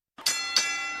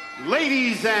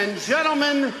Ladies and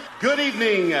gentlemen, good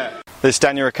evening. This is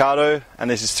Daniel Ricciardo, and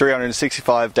this is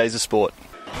 365 Days of Sport.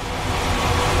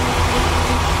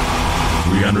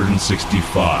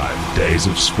 365 Days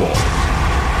of Sport.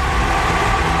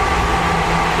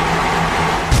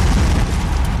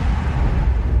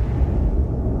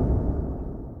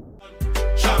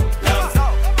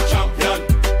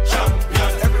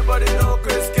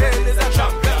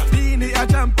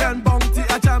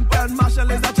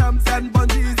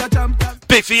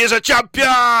 Biffy is a champion!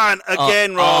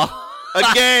 Again, Rob.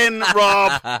 Again,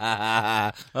 Rob.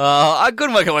 I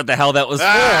couldn't work out what the hell that was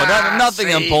for. Nothing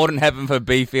important happened for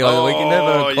Beefy over the weekend,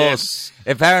 never, of course. Yes.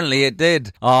 Apparently it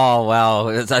did. Oh,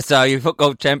 wow. So you're foot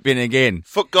golf champion again.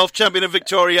 Foot golf champion of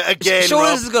Victoria again, Sure,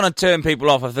 Rob. this is going to turn people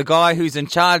off if the guy who's in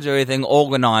charge of everything,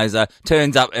 organiser,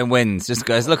 turns up and wins. Just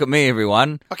goes, look at me,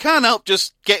 everyone. I can't help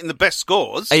just getting the best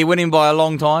scores. Are you winning by a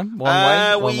long time? One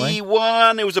way? We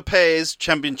won. It was a pairs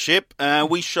championship.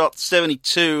 We shot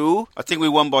 72. I think we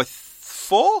won by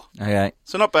 4. Okay.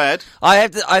 So not bad. I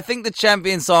think the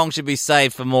champion song should be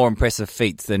saved for more impressive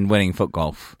feats than winning foot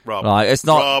golf. Rob. Like, it's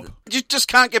not. Rob. You just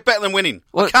can't get better than winning.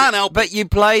 I can't help But it. you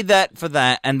played that for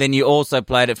that, and then you also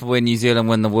played it for when New Zealand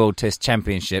won the World Test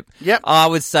Championship. Yep. I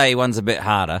would say one's a bit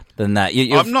harder than that.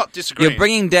 I'm not disagreeing. You're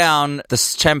bringing down the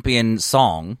champion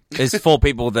song is for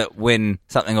people that win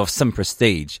something of some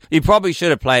prestige. You probably should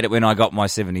have played it when I got my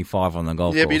 75 on the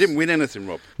golf course. Yeah, but you didn't win anything,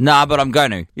 Rob. Nah, but I'm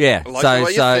going to. Yeah. I like the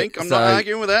way you think. I'm not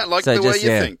arguing with that. I like the way you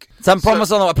think. Some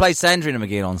promise on. I played Sandringham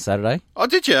again on Saturday. Oh,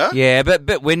 did you? Yeah,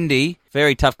 bit windy,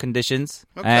 very tough conditions,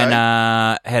 Okay. and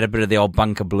had a bit of the old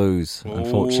bunker blues,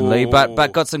 unfortunately.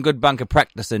 But got some good bunker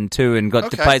practice in too, and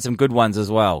got to play some good ones as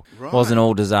well. Right. Wasn't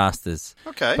all disasters.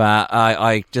 Okay. But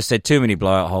I just had too many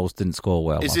blowout holes, didn't score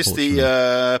well. Is this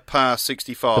the par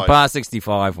 65? The par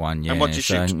 65 one? Yeah. And what did you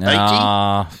shoot?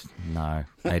 80? No,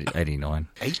 89.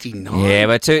 89? Yeah,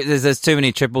 but there's too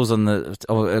many triples on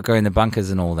going the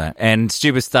bunkers and all that. And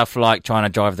stupid stuff like trying to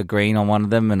drive the green on one of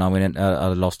them, and I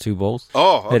lost 2 balls.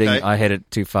 Oh, okay. I hit it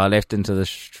too far left into the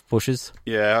bushes.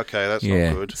 Yeah, okay, that's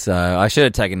not good. So I should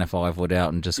have taken the 5-wood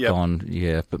out and just gone,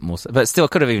 a bit more. But still, I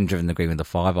could have even driven the green with the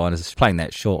 5 iron. I was playing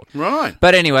that short. Right.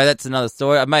 But anyway, that's another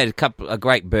story. I made a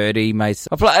great birdie. I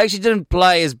actually didn't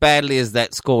play as badly as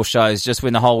that score shows. Just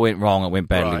when the hole went wrong, it went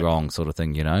badly wrong, sort of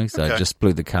thing, So just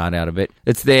blew the card out a bit.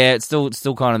 It's there. It's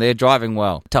still kind of there. Driving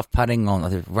well. Tough putting on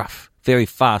the rough, very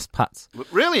fast putts.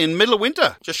 Really, in the middle of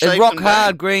winter? Just It's shaved rock them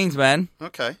hard down? greens, man.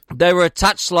 Okay. They were a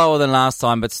touch slower than last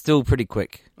time, but still pretty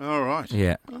quick. All right.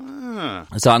 Yeah. Ah.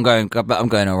 So I'm going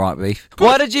all right, Beef.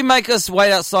 Why did you make us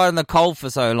wait outside in the cold for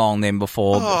so long then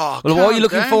before? Oh, Well, what are you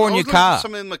looking for in your car?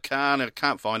 Something in my car and I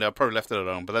can't find it. I probably left it at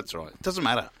home, but that's all right. It doesn't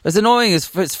matter. It's annoying.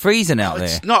 It's freezing out there.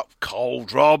 It's not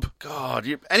cold, Rob. God,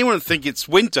 anyone would think it's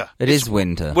winter. It is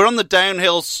winter. We're on the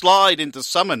downhill slide into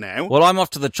summer now. Well, I'm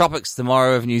off to the tropics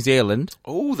tomorrow of New Zealand.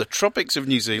 Oh, the tropics of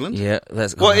New Zealand? Yeah,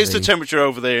 that's What is the temperature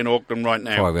over there in Auckland right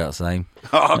now? Probably about the same.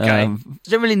 Oh, okay.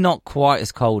 Generally not quite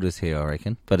as cold as here, I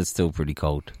reckon, but it's still pretty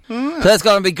cold. So that's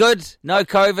going to be good. No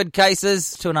COVID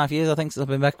cases. 2.5 years, I think, since I've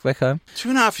been back home.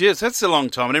 2.5 years. That's a long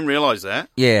time. I didn't realise that.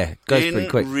 Yeah, goes pretty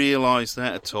quick. Didn't realise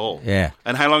that at all. Yeah.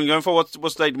 And how long are you going for? What's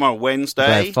the day tomorrow?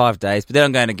 Wednesday? Yeah, 5 days, but then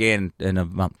I'm going again in a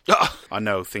month. Oh, I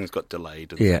know things got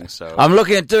delayed and things. So I'm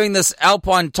looking at doing this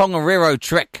Alpine Tongariro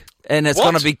trek, and it's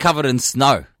going to be covered in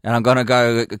snow. And I'm going to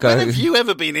go. When have you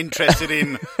ever been interested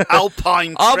in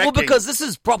alpine trekking? Oh, well, because this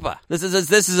is proper. This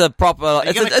is a proper.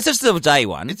 It's just a day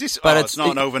one. Is this? But it's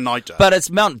not an overnighter. But it's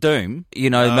Mount Doom.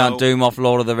 Mount Doom off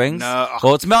Lord of the Rings. No.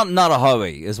 Well, it's Mount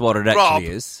Narahoe is what it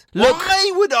actually is. Look,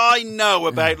 why would I know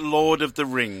about Lord of the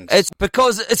Rings? it's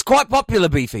because it's quite popular,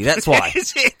 Beefy. That's why.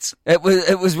 Is it?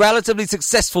 It was relatively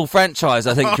successful franchise,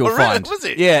 I think you'll really? find. Was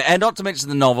it? Yeah, and not to mention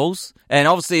the novels. And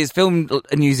obviously it's filmed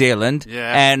in New Zealand.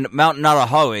 Yeah. And Mount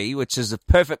Narahoe, which is a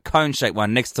perfect cone-shaped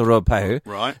one next to Ruapehu.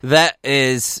 Right. That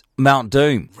is Mount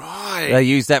Doom. Right. They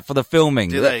use that for the filming.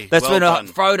 Do they? That's Well when done.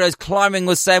 Frodo's climbing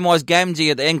with Samwise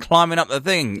Gamgee at the end, climbing up the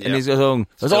thing. Yep. And he's going,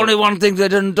 there's only one thing they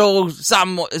didn't do,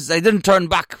 Sam, is they didn't turn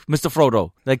back, Mr.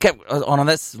 Frodo. They kept, no,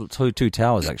 that's two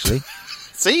towers, actually.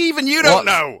 See, even you don't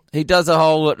know. He does a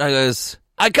whole, he goes,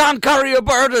 I can't carry a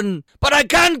burden, but I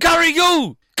can carry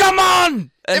you. Come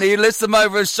on! And he lifts him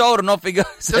over his shoulder and off he goes.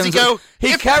 Does he go?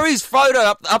 He carries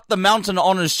Frodo up the mountain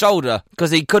on his shoulder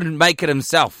because he couldn't make it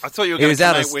himself. I thought you were He going was to come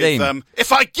out out of steam. with,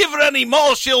 if I give her any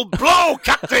more, she'll blow,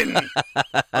 Captain.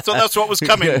 I thought that's what was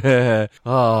coming.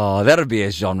 Oh, that would be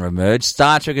a genre merge.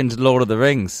 Star Trek into Lord of the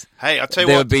Rings. Hey, I'll tell you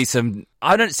There what. would be some...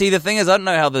 I don't see, the thing is, I don't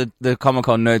know how the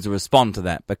Comic-Con nerds will respond to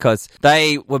that, because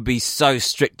they would be so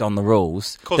strict on the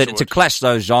rules course that they to would. clash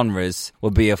those genres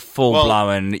would be a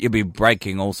full-blown... you'd be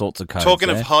breaking all sorts of codes. Talking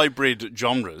of of hybrid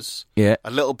genres. Yeah.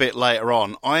 A little bit later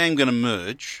on, I am going to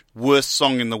merge Worst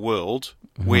Song in the World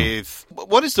with...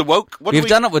 What is the woke... We've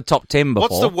done it with top 10 before.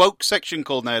 What's the woke section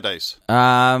called nowadays?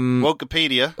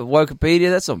 Wokepedia. Wokepedia,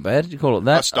 that's not bad. You call it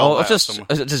that. I stole that somewhere.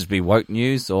 It'll just be woke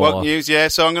news. Or Woke news, yeah.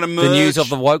 So I'm going to merge... The news of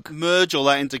the woke. Merge all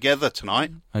that in together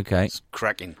tonight. Okay. It's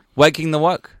cracking. Waking the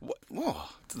woke. Whoa.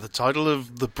 The title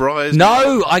of the Briars...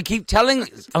 No, I keep telling...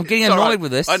 I'm getting annoyed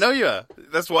with this. I know you are.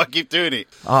 That's why I keep doing it.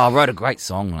 Oh, I wrote a great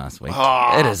song last week.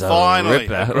 Oh, it is finally, a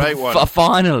ripper. A great one.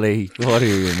 Finally. What do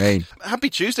you mean? Happy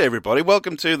Tuesday, everybody.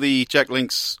 Welcome to the Jack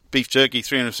Link's Beef Jerky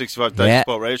 365 Days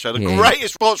Sport Radio Show, the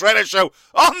greatest sports radio show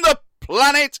on the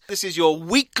planet. This is your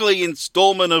weekly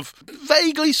instalment of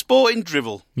vaguely sporting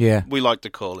drivel. Yeah. We like to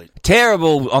call it.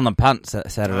 Terrible on the punt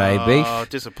Saturday, Beef. Oh,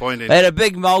 disappointing. They had a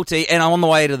big multi, and I'm on the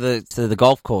way to the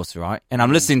golf course, right? And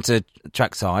I'm listening to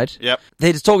Trackside. Yep.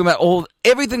 They're just talking about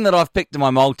everything that I've picked in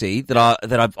my multi that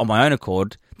I've on my own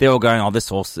accord. They're all going, oh, this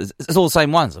horse, it's all the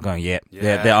same ones. I'm going,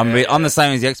 I'm the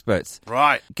same as the experts.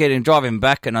 Right. Driving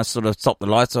back, and I sort of stopped the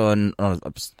lights on, I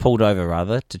pulled over,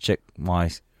 rather, to check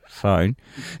my phone.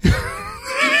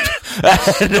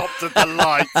 Stopped at the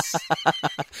lights.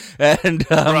 And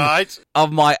right.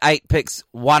 Of my 8 picks,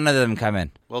 one of them came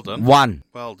in. Well done. One.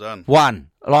 Well done.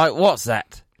 One. Like, what's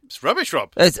that? It's rubbish,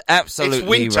 Rob. It's absolutely It's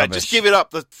winter. rubbish. Just give it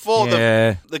up.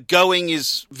 The going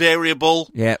is variable.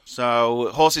 Yeah. So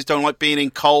horses don't like being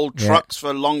in cold trucks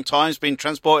for long times, being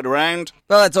transported around.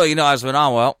 Well, that's all you know. I just went,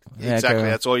 oh, well. Yeah, exactly.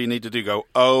 That's all you need to do. Go,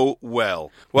 oh, well.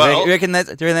 Well, do you reckon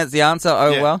that's the answer?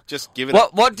 Oh, well? Just give it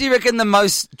up. What do you reckon the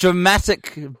most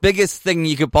dramatic, biggest thing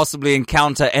you could possibly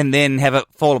encounter and then have it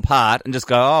fall apart and just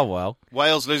go, oh, well?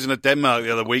 Wales losing to Denmark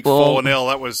the other week, 4-0.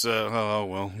 That was,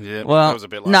 that was a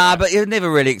bit like that. But you'd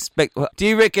never really expect... Do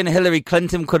you reckon Hillary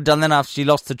Clinton could have done that after she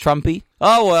lost to Trumpy?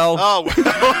 Oh, well. Oh, well.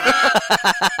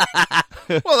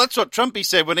 Well, that's what Trumpy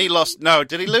said when he lost. No,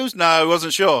 did he lose? No, I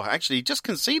wasn't sure. Actually, he just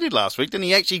conceded last week, didn't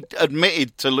he? Actually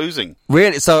admitted to losing.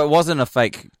 Really? So it wasn't a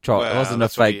fake trial? It wasn't a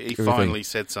fake... He finally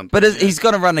said something. But he's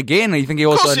going to run again, or you think he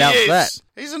also announced that?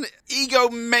 He's an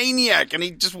egomaniac, and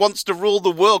he just wants to rule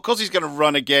the world. Of course he's going to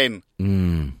run again.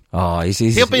 Oh,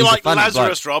 he'll be like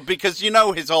Lazarus, Rob, because you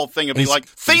know his whole thing will be like,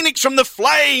 Phoenix from the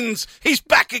flames! He's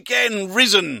back again,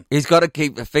 risen! He's got to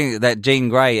keep the thing, that Jean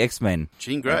Grey X-Men.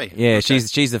 Jean Grey? Yeah, okay.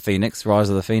 She's the Phoenix, Rise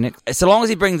of the Phoenix. So long as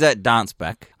he brings that dance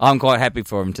back, I'm quite happy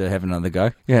for him to have another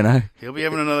go, you know? He'll be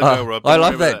having another go, Rob. I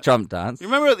love that Trump dance. You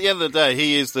remember at the end of the day,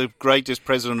 he is the greatest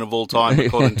president of all time,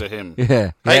 according to him.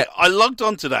 Yeah. Hey, I logged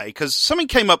on today because something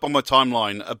came up on my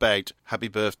timeline about happy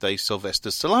birthday, Sylvester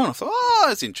Stallone. I thought, oh,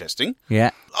 that's interesting.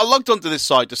 Yeah. I logged onto this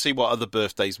site to see what other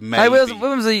birthdays may be.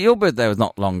 When was it? Your birthday was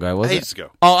not long ago, was it? Ages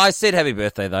ago. Oh, I said happy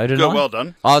birthday, though, didn't I? Well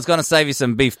done. I was going to save you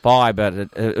some beef pie,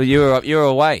 but you were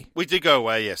away. We did go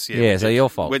away, yes. Yeah, so your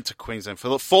fault. Went to Queensland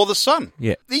for the sun.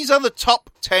 Yeah. These are the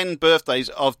top 10 birthdays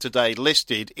of today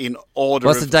listed in order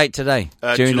What's the date today?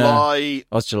 June, July.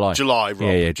 Oh, it's July. July, Rob.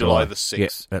 Yeah, July the 6th. Yeah,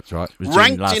 that's right.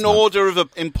 Ranked in order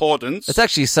of importance. It's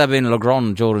actually Sabine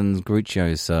Legrand, Jordan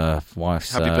Gruccio's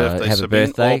wife's happy birthday, happy Sabine.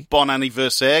 Birthday. Or bon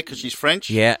anniversaire, because she's French.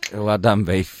 Yeah, well done,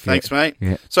 Beef. Thanks, mate.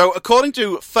 Yeah. So, according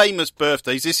to famous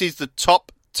birthdays, this is the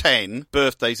top 10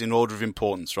 birthdays in order of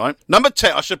importance, right? Number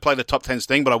 10, I should play the top 10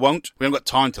 sting, but I won't. We haven't got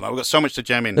time tonight. We've got so much to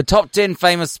jam in. The top 10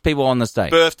 famous people on this day.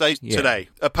 Birthdays today.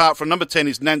 Apart from number 10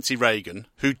 is Nancy Reagan,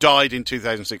 who died in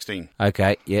 2016.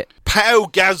 Okay, yeah. Pau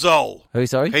Gasol. Who,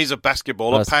 sorry? He's a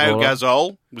basketballer. Pau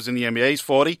Gasol was in the NBA. He's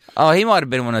 40. Oh, he might have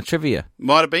been one of trivia.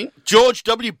 Might have been. George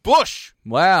W. Bush.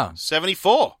 Wow.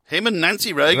 74. Him and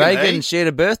Nancy Reagan. Reagan shared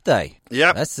a birthday.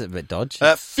 Yep. That's a bit dodgy.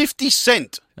 50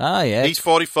 Cent. Oh, yeah. He's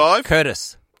 45.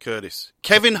 Curtis.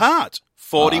 Kevin Hart.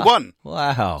 41.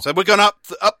 Wow. So we're going up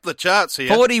the charts here.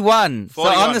 41. So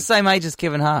I'm the same age as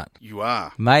Kevin Hart. You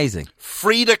are. Amazing.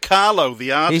 Frida Kahlo,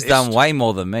 the artist. He's done way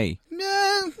more than me.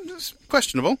 Yeah, it's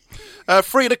questionable.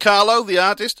 Frida Kahlo, the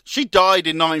artist, she died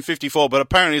in 1954, but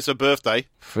apparently it's her birthday.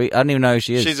 I don't even know who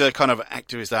she is. She's a kind of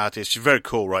activist artist. She's very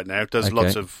cool right now. Does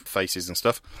lots of faces and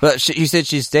stuff. But you said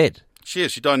she's dead. She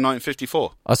is. She died in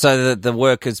 1954. Oh, so the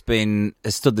work has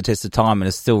stood the test of time and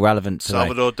is still relevant today.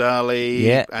 Salvador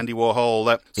Dali, Andy Warhol,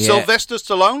 that. Yeah. Sylvester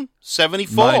Stallone,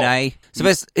 74. Monet.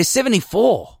 Sylvester is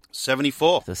 74.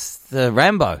 74. The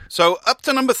Rambo. So up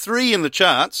to number 3 in the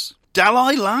charts,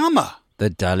 Dalai Lama. The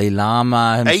Dalai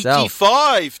Lama himself.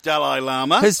 85 Dalai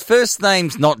Lama. His first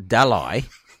name's not Dalai.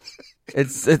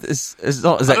 It's not his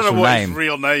actual name. I don't know what his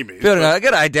real name is.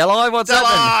 G'day, Dalai. What's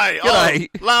happening? G'day.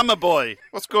 Oh, Lama boy.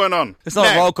 What's going on? It's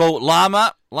not a roll call.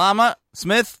 Lama,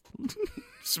 Smith.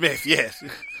 Smith, yes.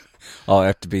 Oh, it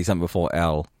have to be something before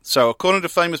L. So, according to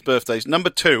famous birthdays, number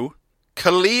 2,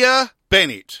 Kalia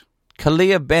Bennett.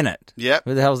 Kalia Bennett. Yep.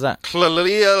 Who the hell's that?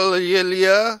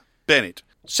 Kalia Bennett.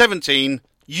 17,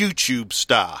 YouTube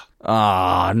star.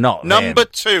 Ah, not Number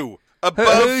them. 2.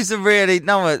 Above, Who's a really...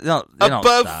 No, not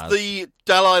above the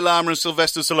Dalai Lama and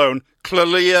Sylvester Stallone,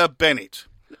 Kalia Bennett.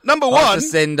 Number 1. I have to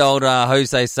send old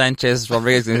Jose Sanchez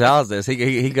Rodriguez Gonzalez.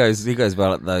 He goes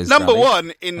well at those. Number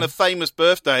 1 in the famous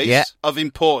birthdays of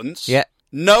importance. Yeah.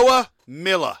 Noah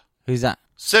Miller. Who's that?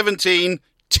 17,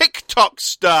 TikTok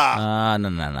star.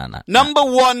 No. Number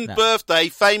 1 birthday,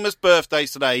 famous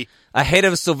birthdays today. Ahead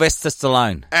of Sylvester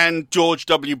Stallone. And George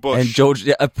W. Bush. And George,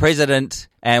 a president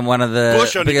and one of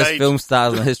the biggest film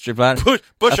stars in the history of the planet.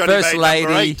 Bush a only first made lady.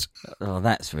 number 8. Oh,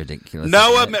 that's ridiculous.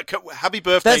 Noah, happy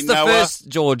birthday, That's the Noah. first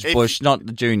George Bush, not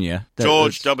the junior.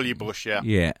 George W. Bush, yeah.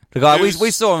 Yeah. The guy,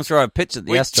 we saw him throw a pitch at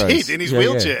the Astros. We did, in his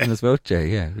wheelchair. Yeah, in his wheelchair,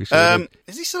 yeah. We sure did.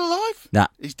 Is he still alive? Nah.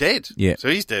 He's dead. Yeah. So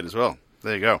he's dead as well.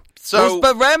 There you go. So,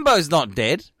 but Rambo's not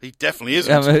dead. He definitely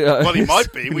isn't. Well, he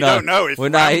might be. We don't know if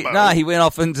Rambo... he went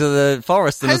off into the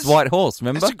forest in his white horse,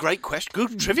 remember? That's a great question.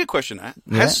 Good trivia question, that.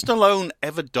 Yeah. Has Stallone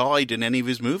ever died in any of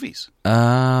his movies?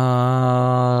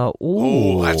 Oh,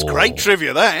 that's great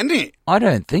trivia, that, isn't it? I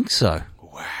don't think so.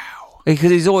 Wow.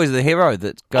 Because he's always the hero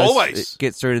that Always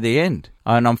gets through to the end.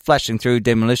 And I'm flashing through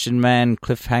Demolition Man,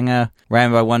 Cliffhanger,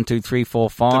 Rambo 1, 2, 3, 4,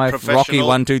 5, Rocky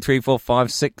 1, 2, 3, 4,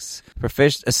 5, 6.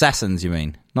 Assassins, you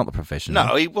mean? Not The Professional.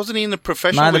 No, he wasn't in The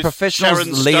Professional. No, The with Professional's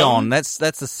Sharon Leon. Stone.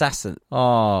 That's Assassin.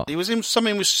 Oh. He was in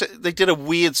something with... They did a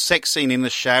weird sex scene in the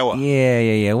shower.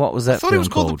 Yeah. What was that I thought film it was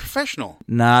called called? The Professional.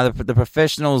 Nah, the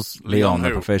Professional's Leon, who?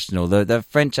 The Professional. The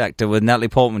French actor with Natalie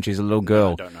Portman, she's a little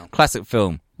girl. No, I don't know. Classic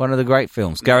film. One of the great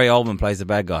films. Gary Oldman plays the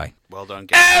bad guy. Well done,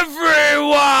 Gary.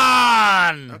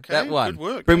 Everyone! Okay, That one. good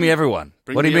work. Bring me everyone.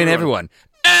 What do you mean everyone?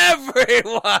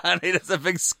 Everyone! He does some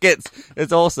big skits.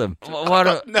 It's awesome.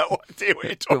 No idea what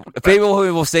you're talking about. People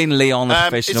who have seen Leon the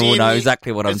Professional will know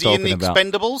exactly what I'm talking Is he in the about.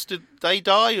 Expendables? Did they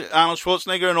die? Arnold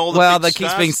Schwarzenegger and all the Well, big there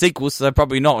stars? keeps being sequels, so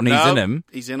probably not, and he's in them.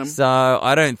 He's in them. So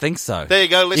I don't think so. There you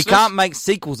go, listeners. You can't make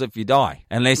sequels if you die,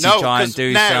 unless you try and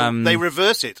do now some... they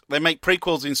reverse it. They make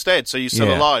prequels instead, so you're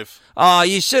still alive. Oh,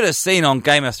 you should have seen on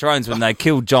Game of Thrones when they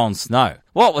killed Jon Snow.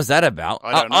 What was that about?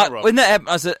 I don't know, Rob. When that happened,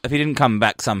 I said, if he didn't come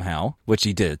back somehow, which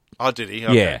he did. Oh, did he?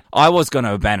 Okay. Yeah, I was going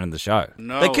to abandon the show.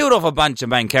 No. They killed off a bunch of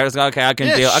main characters. Okay, I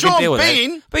can deal with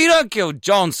Bean. it. But you don't kill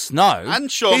Jon Snow.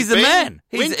 And Sean He's the Bean. man.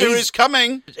 Winter is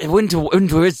coming.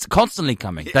 Winter is constantly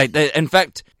coming. They, in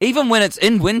fact, even when it's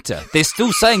in winter, they're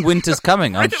still saying winter's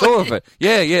coming. I'm sure of it.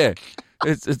 Yeah.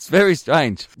 It's very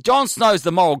strange. Jon Snow's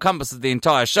the moral compass of the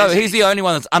entire show. He's the only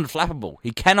one that's unflappable.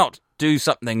 He cannot do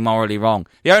something morally wrong.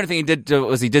 The only thing he did do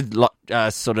was he did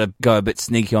sort of go a bit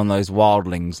sneaky on those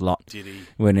wildlings lot. Did he?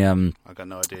 When I got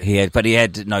no idea. He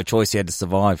had no choice. He had to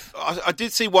survive. I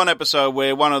did see one episode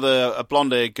where one of a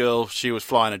blonde-haired girl, she was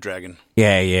flying a dragon.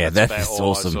 Yeah. That's about all I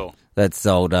awesome. saw. That's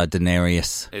old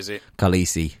Daenerys. Is it?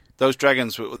 Khaleesi. Those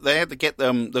dragons, they had to get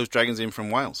those dragons in from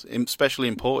Wales, specially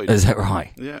imported. Is that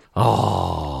right? Yeah.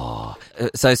 Oh.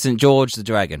 So St. George the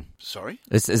dragon. Sorry?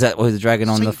 Is that the dragon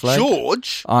on the flag? St.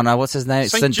 George? Oh, no, what's his name?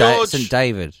 St. George. St.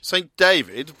 David. St.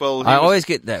 David? Well, I always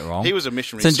get that wrong. He was a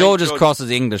missionary. St. George's cross is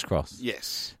the English cross.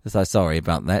 Yes. So sorry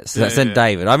about that. So that's St.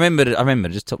 David. I remember.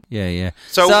 Just took. Yeah.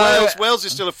 So Wales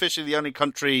is still officially the only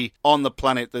country on the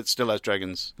planet that still has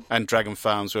dragons and dragon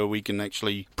farms where we can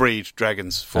actually breed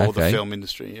dragons for the film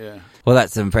industry. Yeah. Well,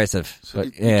 that's impressive. So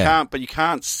but, you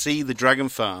can't see the dragon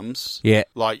farms. Yeah.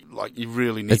 Like you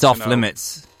really need. It's to off know.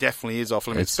 limits. Definitely is off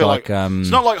limits. It's like it's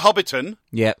not like Hobbiton.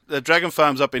 Yeah. The dragon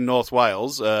farms up in North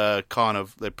Wales they're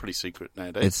pretty secret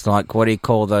nowadays. It's like, what do you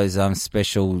call those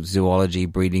special zoology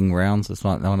breeding grounds? It's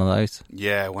like one of those.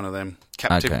 Yeah, one of them.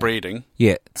 Captive breeding.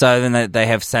 Yeah. So then they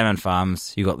have salmon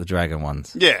farms. You got the dragon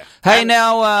ones. Yeah. Hey,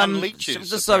 and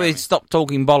leeches, just so we stop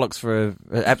talking bollocks for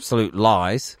absolute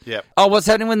lies. Yep. Oh, what's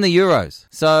happening in the Euros?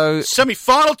 So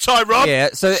semi-final time, Rob. Yeah.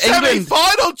 So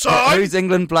semi-final time. Who's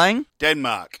England playing?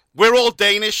 Denmark. We're all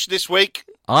Danish this week.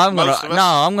 I'm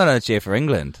gonna cheer for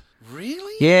England.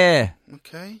 Really? Yeah.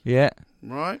 Okay. Yeah.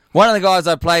 Right. One of the guys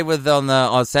I played with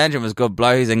on Sandringham was good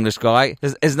blow. He's an English guy.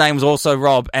 His name was also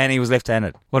Rob, and he was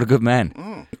left-handed. What a good man.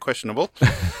 Oh, questionable.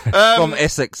 From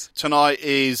Essex. Tonight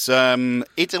is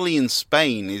Italy and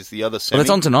Spain is the other semi. Well,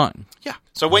 it's on tonight. Yeah.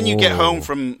 So when you get home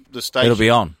from the station... It'll be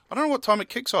on. I don't know what time it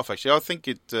kicks off, actually. I think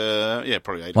probably 8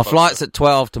 My o'clock. flight's at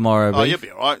 12 tomorrow. Oh, you'll be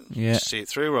all right. Yeah. Just see it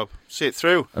through, Rob. See it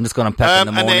through. I'm just going to pack in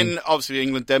the morning. And then, obviously,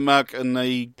 England-Denmark, and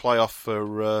they play off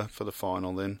for the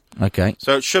final then. Okay.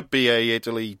 So it should be a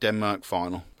Italy-Denmark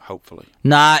final, hopefully.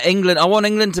 Nah, England. I want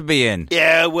England to be in.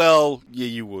 Yeah, well, yeah,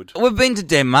 you would. We've been to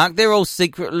Denmark. They're all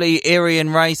secretly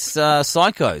Aryan race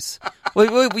psychos.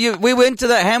 We went to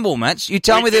that handball match. You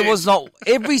tell me there was not...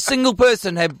 Every single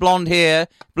person had blonde hair,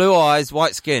 blue eyes,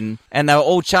 white skin, and they were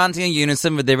all chanting in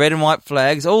unison with their red and white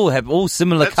flags. All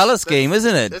similar colour scheme,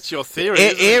 isn't it? That's your theory,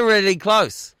 isn't it? Eerily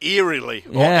close. Eerily.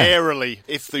 Or Yeah. airily,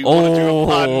 if you want to do a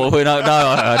pun.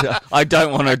 No, I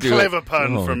don't want to do Clever it.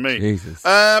 pun from me. Jesus.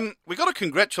 We got to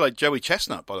congratulate Joey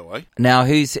Chestnut, by the way. Now,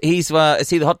 is he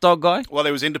the hot dog guy? Well,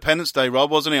 it was Independence Day,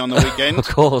 Rob, wasn't he, on the weekend? Of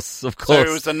course. So it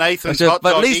was the Nathan's hot dog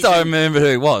But at least I eating. remember who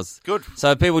he was. Good.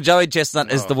 So Joey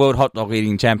Chestnut is the world hot dog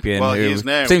eating champion. Well, who he is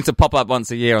now. seems to pop up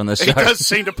once a year on the show. He does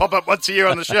seem to pop up once a year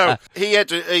on the show. He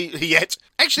ate.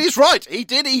 Actually, it's right. He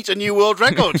did eat a new world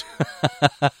record.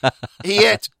 He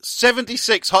ate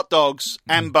 76 hot dogs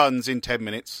and buns in 10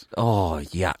 minutes. Oh,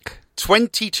 yuck.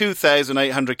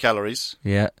 22,800 calories.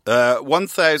 Yeah.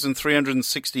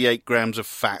 1,368 grams of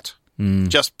fat.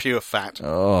 Just pure fat.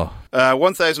 Oh.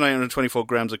 1,824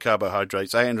 grams of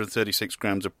carbohydrates, 836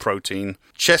 grams of protein.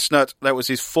 Chestnut, that was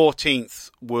his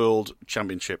 14th World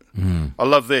Championship. I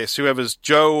love this. Whoever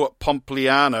Joe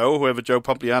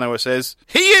Pompliano says,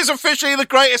 he is officially the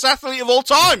greatest athlete of all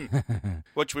time,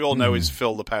 which we all know is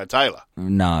Phil the Power Taylor.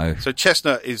 No. So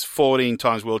Chestnut is 14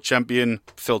 times world champion,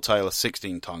 Phil Taylor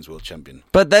 16 times world champion.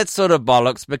 But that's sort of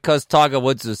bollocks because Tiger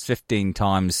Woods was 15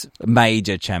 times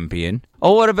major champion.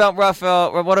 Or what about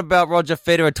Roger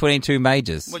Federer, 22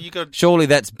 majors? Well, you got... Surely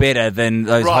that's better than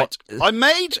those Right. hot...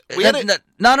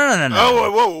 No.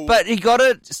 Oh. But you got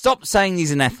to stop saying he's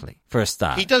an athlete for a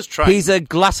start. He does train. He's a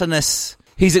gluttonous...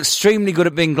 He's extremely good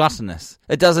at being gluttonous.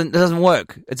 It doesn't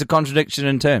work. It's a contradiction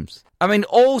in terms. I mean,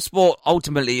 all sport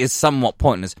ultimately is somewhat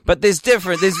pointless, but there's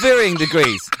varying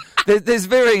degrees. There's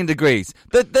varying degrees.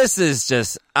 This is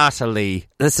just utterly...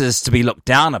 This is to be looked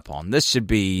down upon. This should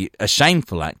be a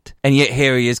shameful act. And yet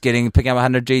here he is picking up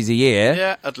 100 G's a year.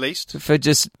 Yeah, at least. For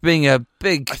just being a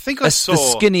big... I think the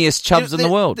skinniest chubs in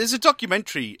the world. There's a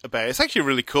documentary about it. It's actually a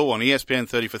really cool one. ESPN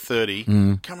 30 for 30.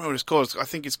 Can't remember what it's called. I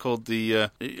think it's called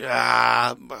the...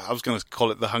 I was going to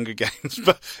call it the Hunger Games,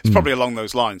 but it's probably along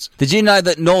those lines. Did you know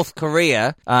that North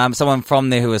Korea, someone from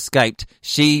there who escaped,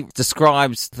 she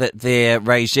describes that their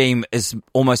regime is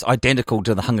almost identical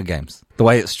to the Hunger Games, the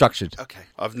way it's structured. Okay.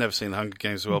 I've never seen the Hunger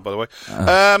Games as well, by the way.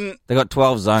 They got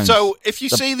 12 zones. So if you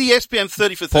see the ESPN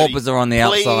 30 for 30, paupers are on the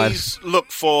outside. Please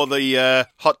look for the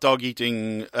hot dog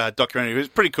eating documentary. It's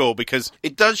pretty cool because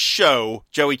it does show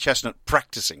Joey Chestnut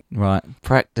practicing. Right,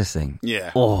 practicing.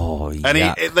 Yeah. Oh, and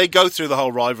yuck. they go through the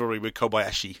whole rivalry with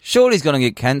Kobayashi. Surely he's going to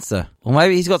get cancer. Or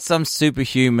maybe he's got some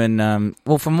superhuman,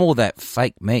 from all that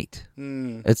fake meat.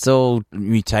 It's all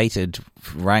mutated,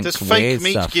 rank, Does weird fake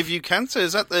meat stuff. give you cancer?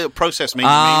 Is that the processed meat you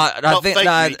mean? I think fake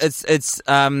no, meat. it's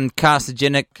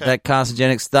carcinogenic. Okay. That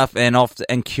carcinogenic stuff,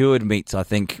 and cured meats. I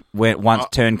think once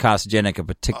turned carcinogenic are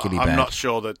particularly bad. I'm not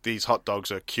sure that these hot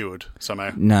dogs are cured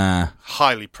somehow. Nah,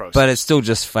 Highly processed. but it's still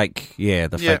just fake. Yeah,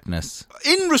 the fakeness.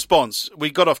 In response, we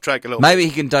got off track a little. Maybe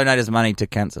he can donate his money to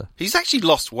cancer. He's actually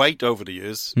lost weight over the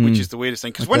years, which is the weirdest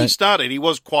thing. Because when he started, he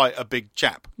was quite a big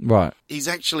chap. Right. He's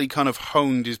actually kind of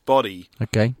honed his body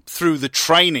Okay. through the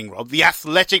training, Rob, the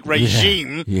athletic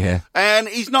regime. Yeah. And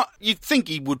he's not, you'd think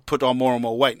he would put on more and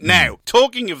more weight. Now,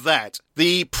 talking of that,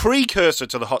 the precursor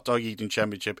to the hot dog eating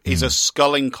championship is a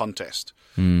sculling contest.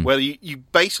 Where you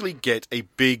basically get a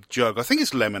big jug. I think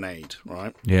it's lemonade,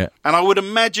 right? Yeah. And I would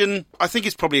imagine, I think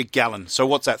it's probably a gallon. So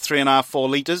what's that, 3.5, 4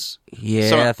 litres? Yeah,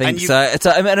 So- I think and you- so. It's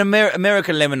an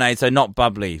American lemonade, so not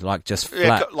bubbly, like just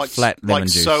flat, flat lemon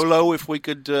juice. Solo, if we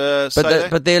could say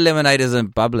that. But their lemonade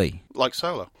isn't bubbly. Like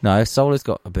Solo. No, Solo's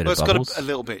got a bit Well, of it's bubbles. got a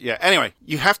little bit, yeah. Anyway,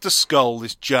 you have to scull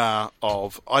this jar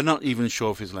of... I'm not even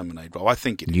sure if it's lemonade, Rob. I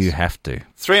think it is. You have to.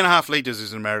 3.5 litres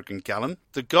is an American gallon.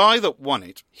 The guy that won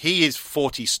it, he is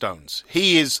 40 stones.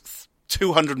 He is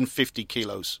 250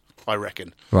 kilos, I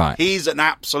reckon. Right. He's an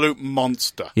absolute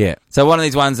monster. Yeah. So one of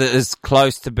these ones that is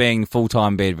close to being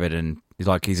full-time bedridden.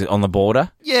 He's on the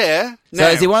border. Yeah. So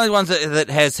is he one of the ones that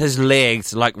has his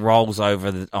legs, like rolls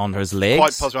over on his legs?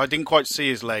 Quite possible. I didn't quite see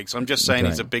his legs. I'm just saying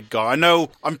he's a big guy.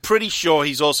 I'm pretty sure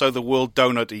he's also the world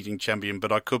donut eating champion,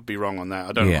 but I could be wrong on that.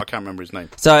 I don't know. I can't remember his name.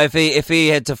 So if he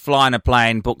had to fly in a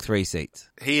plane, book 3 seats.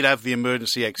 He'd have the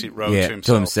emergency exit row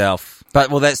to himself. But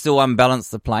will that still unbalance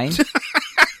the plane?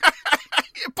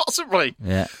 Possibly.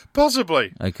 Yeah.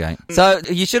 Possibly. Okay. So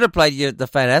you should have played the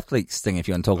Fat Athletes thing if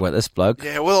you want to talk about this bloke.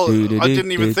 Yeah, well, I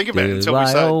didn't even think about it until we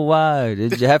said. Why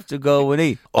did you have to go and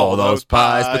eat all those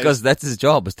pies? Because that's his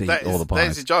job, is to eat all the pies.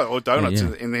 That's his job, or donuts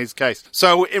in his case.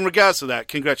 So in regards to that,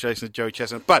 congratulations to Joey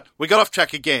Chestnut. But we got off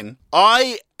track again.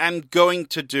 I am going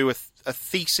to do a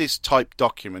thesis-type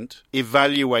document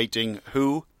evaluating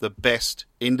who the best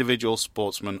individual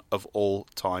sportsman of all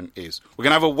time is. We're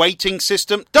going to have a weighting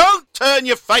system. Don't turn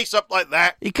your face up like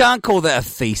that. You can't call that a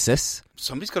thesis.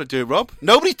 Somebody's got to do it, Rob.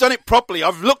 Nobody's done it properly.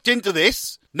 I've looked into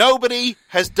this. Nobody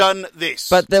has done this.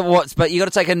 But you got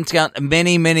to take into account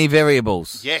many, many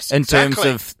variables. Yes, in exactly.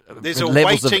 terms of there's a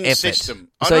levels weighting of effort. system.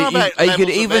 So you could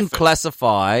even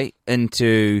classify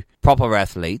into proper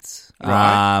athletes.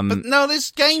 Right. But no,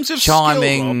 there's games of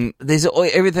chiming. skill, Rob.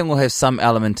 Everything will have some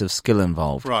element of skill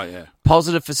involved. Right, yeah.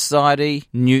 Positive for society,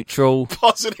 neutral.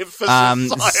 Positive for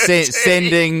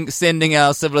society. Sending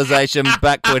our civilization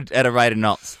backward at a rate of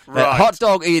knots. Right. Hot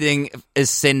dog eating is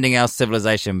sending our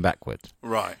civilization backward.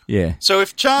 Right. Yeah. So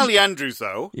if Charlie Andrews,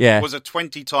 though, was a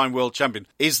 20-time world champion,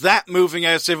 is that moving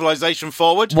our civilization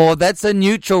forward? Well, that's a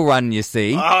neutral run, you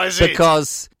see. Oh, is it?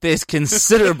 Because there's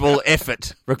considerable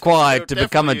effort required to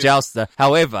become a jouster.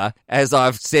 However, as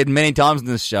I've said many times in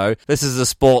this show, this is a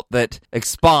sport that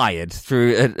expired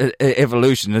through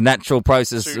evolution, the natural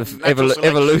process of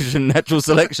evolution, natural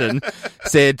selection,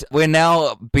 said we're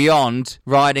now beyond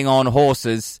riding on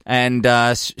horses and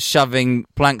shoving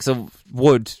planks of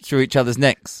wood through each other's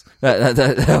necks.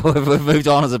 We've moved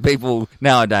on as a people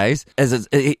nowadays.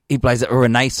 He plays at a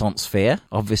Renaissance fair,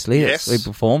 obviously. Yes. He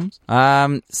performs.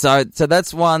 So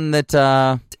that's one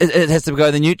that it has to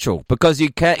go the neutral, because you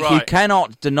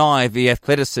cannot deny the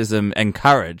athleticism and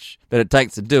courage that it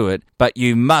takes to do it, but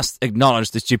you must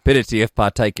acknowledge the stupidity of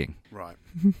partaking. Right.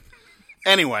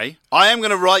 Anyway, I am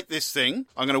going to write this thing.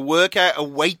 I'm going to work out a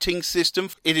weighting system.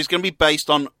 It is going to be based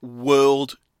on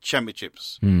world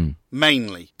championships,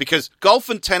 mainly. Because golf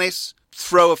and tennis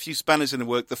throw a few spanners in the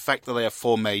work, the fact that they have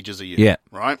 4 majors a year. Yeah.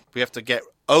 Right? We have to get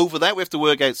over that. We have to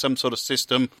work out some sort of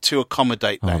system to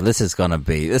accommodate that. Oh, this is going to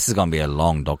be a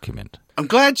long document. I'm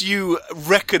glad you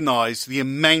recognise the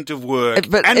amount of work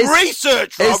and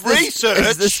research, Rob. Research.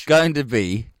 Is this going to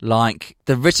be like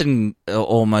the written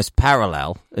almost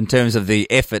parallel in terms of the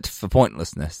effort for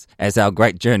pointlessness as our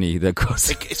great journey?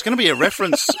 It's going to be a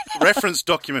reference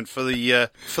document for the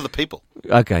people.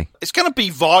 Okay. It's going to be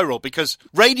viral because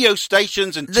radio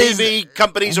stations and TV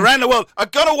companies around the world are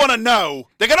going to want to know.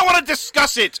 They're going to want to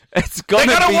discuss it. They're going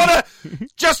to want to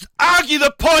just argue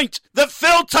the point that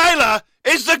Phil Taylor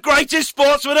is the greatest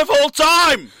sportsman of all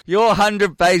time. Your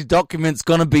 100-page document's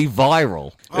going to be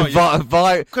viral. Oh, yeah.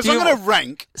 Because I'm going to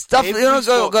rank stuff. You know,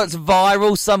 it's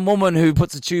viral. Some woman who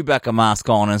puts a Chewbacca mask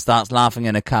on and starts laughing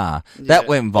in a car. Yeah. That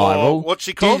went viral. What's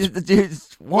she called?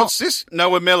 What's this?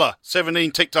 Noah Miller,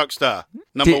 17 TikTok star,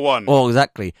 number 1. Oh,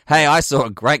 exactly. Hey, I saw a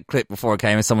great clip before it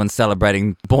came of someone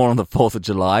celebrating Born on the 4th of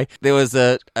July. There was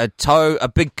a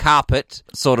big carpet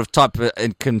sort of type of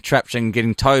contraption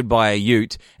getting towed by a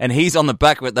ute, and he's on the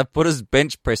back of it. They've put his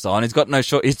bench press on. He's got no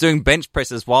short. He's doing bench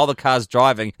presses while the car's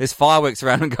driving. There's fireworks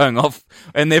around and going off,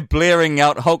 and they're blaring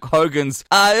out Hulk Hogan's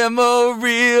 "I am a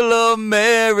real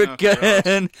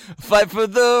American, fight for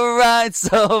the rights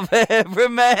of every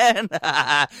man."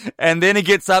 And then he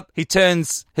gets up, he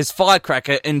turns his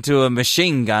firecracker into a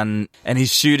machine gun, and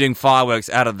he's shooting fireworks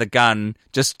out of the gun,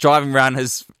 just driving around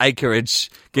his acreage,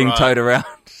 getting towed around.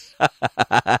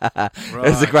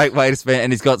 It's a great way to spend,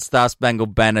 and he's got Star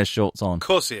Spangled Banner shorts on. Of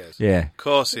course he has. Yeah. Of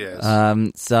course he has.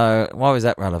 So why was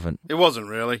that relevant? It wasn't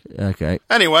really. Okay.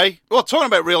 Anyway, well, talking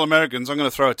about real Americans, I'm going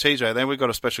to throw a TJ there. We've got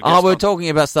a special guest. We're talking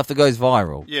about stuff that goes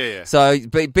viral. Yeah. So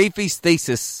Beefy's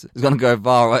thesis is going to go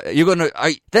viral. You're going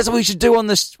to. That's what we should do on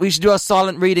this. We should do our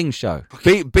silent reading show.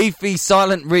 Okay. Beefy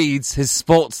silent reads his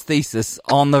sports thesis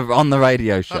on the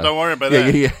radio show. Oh, don't worry about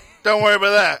that. Yeah. Don't worry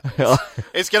about that.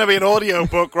 It's going to be an audio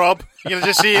book, Rob. You're going to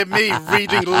just hear me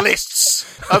reading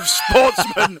lists of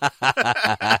sportsmen.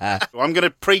 I'm going to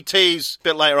pre-tease a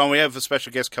bit later on. We have a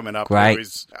special guest coming up.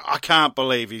 Great. I can't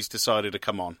believe he's decided to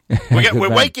come on. We're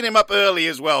waking him up early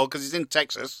as well because he's in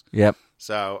Texas. Yep.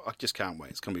 So I just can't wait.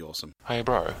 It's going to be awesome. Hey,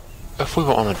 bro, if we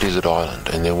were on a desert island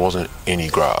and there wasn't any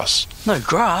grass... No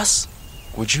grass?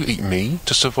 Would you eat me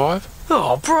to survive?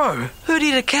 Oh, bro, who'd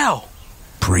eat a cow?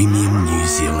 Premium New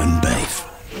Zealand beef.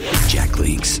 Jack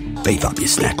Links. Beef up your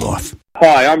snack life.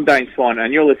 Hi, I'm Dane Swan,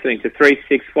 and you're listening to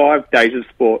 365 Days of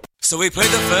Sport. So he played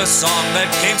the first song that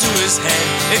came to his head.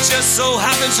 It just so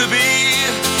happened to be.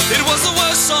 It was the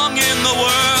worst song in the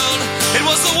world. It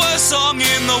was the worst song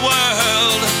in the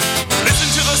world. Listen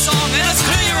to the song and it's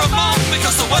clear you're a monk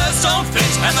because the words don't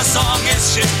fit and the song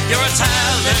is shit. You're a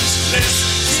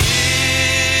talentless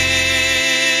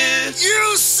kid.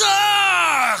 You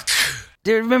suck!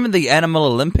 Do you remember the Animal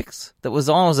Olympics that was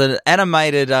on? It was an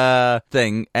animated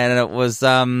thing, and it was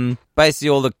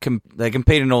basically they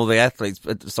compete in all the athletes,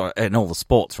 in all the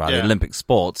sports, right? The Olympic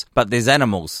sports. But there's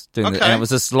animals doing it, and it was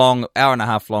this long,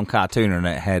 hour-and-a-half long cartoon, and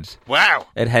it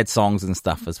had songs and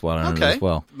stuff as well in it as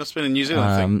well. Must have been in New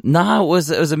Zealand. No, it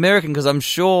was American because I'm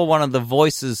sure one of the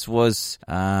voices was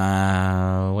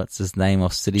what's his name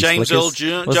of City James Slickers?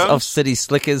 Earl Jones of City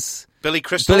Slickers. Billy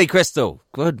Crystal. Billy Crystal.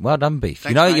 Good. Well done, Beef.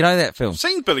 Thanks, you know that film. I've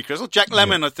seen Billy Crystal. Jack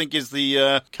Lemmon, I think, is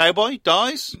the cowboy,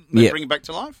 dies. They bring him back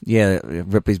to life. Yeah,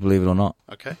 Ripley's Believe It or Not.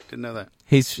 Okay, didn't know that.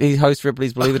 He hosts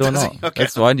Ripley's Believe It or Not. Okay.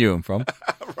 That's where I knew him from.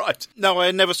 Right. No,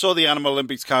 I never saw the Animal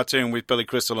Olympics cartoon with Billy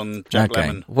Crystal and Jack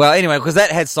Lemmon. Well, anyway, because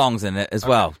that had songs in it as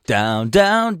well. Down,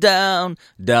 down, down,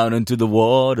 down into the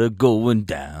water, going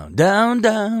down, down,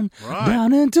 down,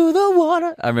 down into the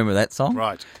water. I remember that song.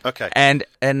 Right. Okay. And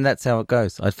that's how it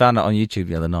goes. I found it on YouTube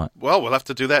the other night. Well, we'll have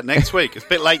to do that next week. It's a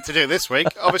bit late to do this week,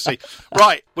 obviously.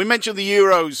 Right. We mentioned the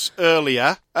Euros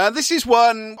earlier. This is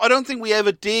one I don't think we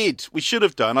ever did. We should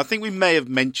have done. I think we may have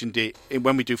mentioned it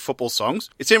when we do football songs.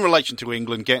 It's in relation to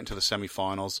England getting to the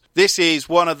semi-finals. This is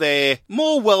one of their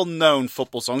more well-known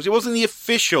football songs. It wasn't the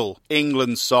official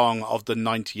England song of the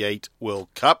 98 World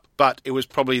Cup, but it was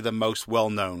probably the most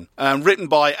well-known. Written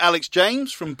by Alex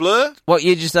James from Blur. What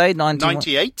year did you say?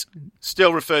 98.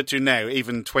 Still referred to now,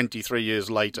 even 23 years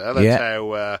later. That's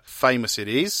how famous it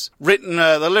is.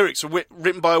 The lyrics are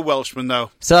written by a Welshman,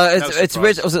 though. So it's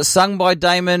written. Was it sung by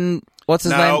Damon? What's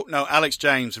his name? No, Alex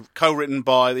James, co-written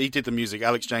by, he did the music,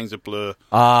 Alex James of Blur.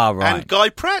 Ah, right. And Guy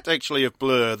Pratt, actually, of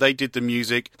Blur, they did the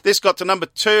music. This got to number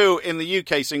 2 in the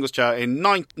UK singles chart in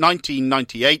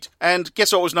 1998, and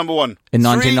guess what was number 1? In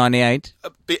 1998?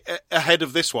 Ahead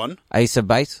of this one. Ace of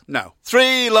Base? No.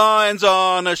 3 lines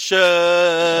on a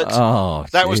shirt. Oh,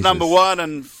 that was number 1,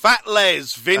 and Fat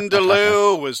Les,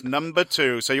 Vindaloo, was number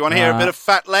 2. So you want to hear a bit of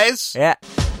Fat Les? Yeah.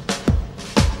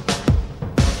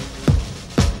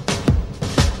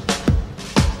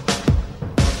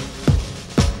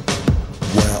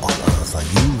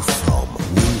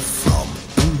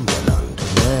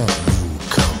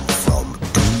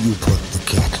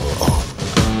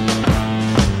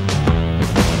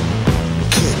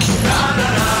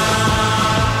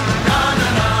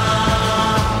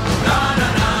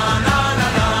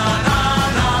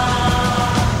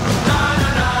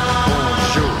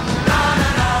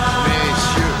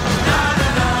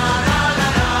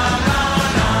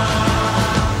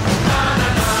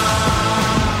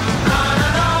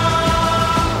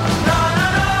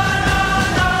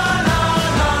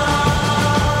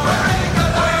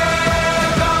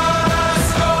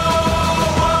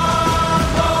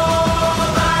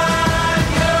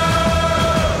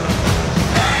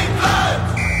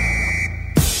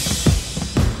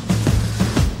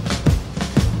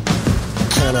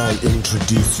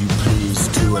 Introduce you please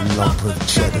to a lump of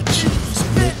cheddar cheese.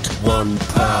 Knit one,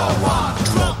 power one,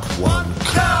 drop one,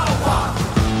 cow one.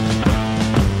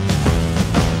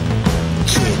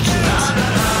 Kick it.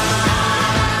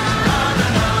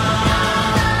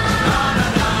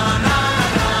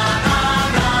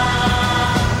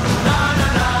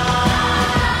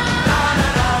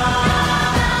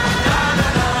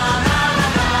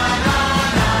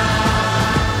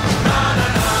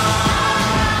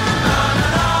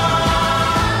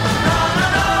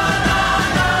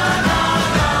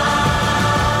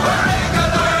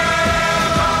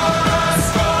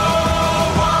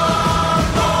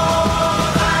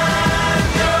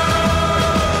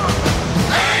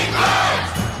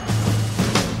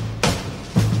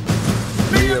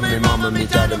 Me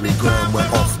dad and me gran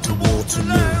went off to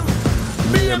Waterloo.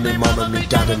 Me and me mum and me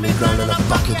dad and me gran and a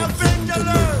bucket of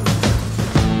Vindaloo.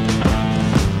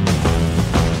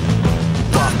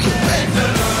 Bucket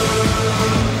Vindaloo,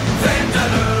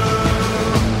 Vindaloo,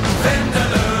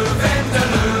 Vindaloo,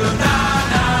 Vindaloo, na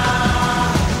na.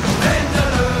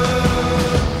 Vindaloo,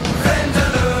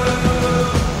 Vindaloo,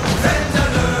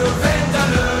 Vindaloo,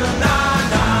 Vindaloo, na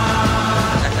na.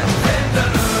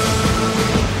 Vindaloo.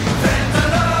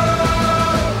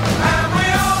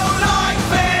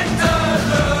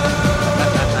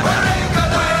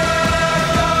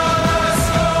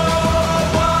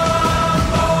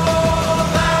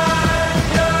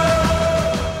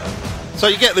 So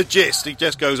you get the gist. It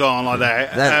just goes on like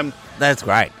that. That's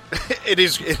great. It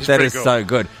is that is cool. So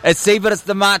good. But it's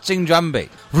the marching drum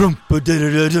beat.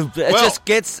 It just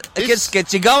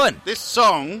gets you going. This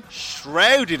song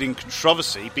shrouded in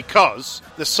controversy because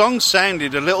the song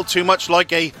sounded a little too much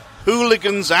like a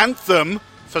hooligan's anthem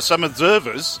for some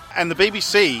observers, and the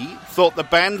BBC thought the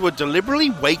band were deliberately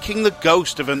waking the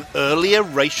ghost of an earlier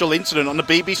racial incident on the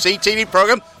BBC TV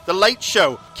programme The Late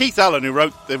Show. Keith Allen, who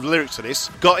wrote the lyrics to this,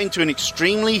 got into an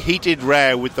extremely heated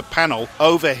row with the panel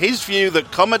over his view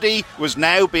that comedy was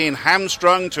now being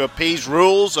hamstrung to appease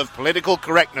rules of political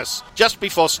correctness. Just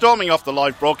before storming off the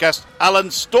live broadcast, Allen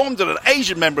stormed at an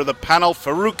Asian member of the panel,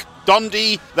 Farouk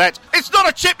Dondi, that it's not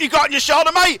a chip you got on your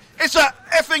shoulder, mate, it's a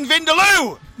effing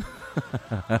Vindaloo!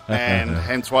 And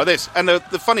hence why this. And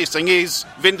the funniest thing is,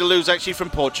 Vindaloo's actually from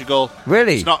Portugal.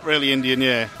 Really? It's not really Indian,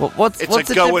 yeah. What's the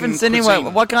difference anyway?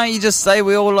 Why can't you just say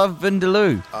we all love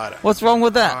Vindaloo? I don't What's wrong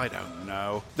with that? I don't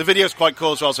know. The video's quite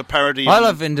cool as well. It's a parody. I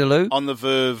love Vindaloo. On the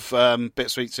Verve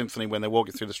Bittersweet Symphony when they're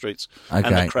walking through the streets. Okay.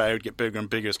 And the crowd get bigger and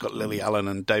bigger. It's got Lily Allen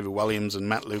and David Williams and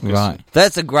Matt Lucas. Right.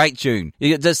 That's a great tune.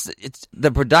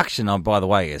 The production, by the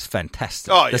way, is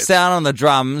fantastic. Oh, yeah, the sound on the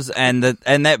drums and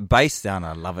that bass sound,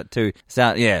 I love it too.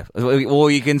 Yeah.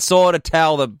 Or you can sort of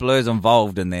tell that Blur's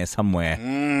involved in there somewhere.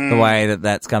 The way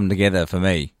that's come together for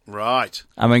me. Right.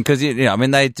 I mean, because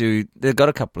they've got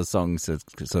a couple of songs,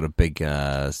 sort of big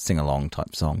sing-along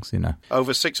type songs, you know.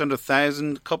 Over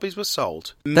 600,000 copies were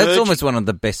sold. That's almost one of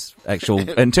the best actual,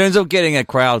 in terms of getting a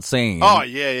crowd singing. Oh,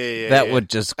 yeah. That would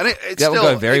just, and that would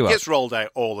go very well. It gets rolled out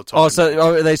all the time. Oh,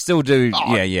 so they still do,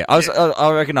 yeah.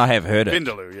 I reckon I have heard it.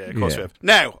 Vindaloo, yeah, of course we have.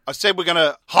 Now, I said we're going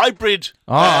to hybrid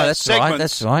that's segments. right,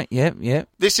 that's right, yep.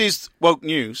 This is woke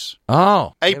news.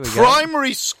 Oh, a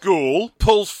primary school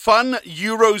pulls fun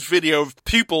Euros video of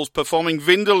pupils performing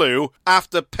Vindaloo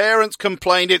after parents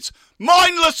complained it's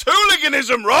mindless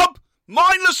hooliganism, Rob!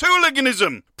 Mindless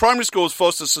hooliganism! Primary school was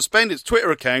forced to suspend its Twitter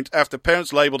account after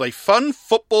parents labelled a fun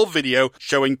football video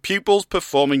showing pupils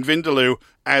performing Vindaloo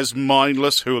as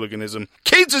mindless hooliganism.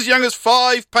 Kids as young as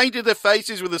 5 painted their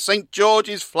faces with the St.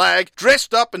 George's flag,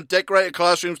 dressed up and decorated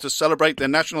classrooms to celebrate their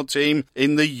national team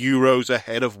in the Euros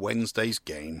ahead of Wednesday's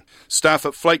game. Staff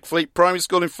at Flake Fleet Primary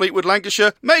School in Fleetwood,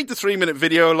 Lancashire, made the 3-minute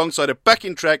video alongside a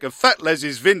backing track of Fat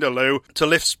Les's Vindaloo to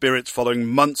lift spirits following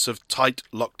months of tight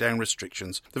lockdown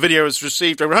restrictions. The video has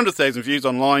received over 100,000 views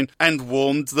online and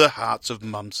warmed the hearts of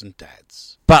mums and dads.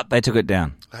 But they took it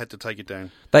down. I had to take it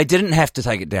down. They didn't have to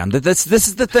take it down. This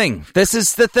is the thing. This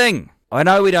is the thing. I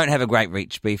know we don't have a great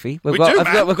reach, Beefy. We've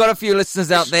got a few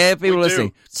listeners out there, people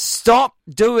listening. Stop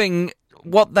doing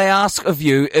what they ask of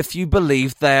you if you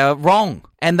believe they are wrong.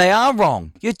 And they are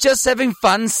wrong. You're just having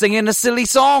fun singing a silly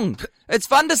song. It's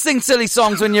fun to sing silly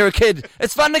songs when you're a kid.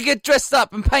 It's fun to get dressed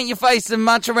up and paint your face and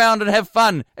march around and have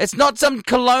fun. It's not some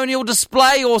colonial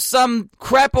display or some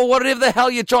crap or whatever the hell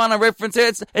you're trying to reference here.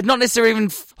 It's not necessarily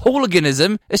even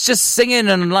hooliganism. It's just singing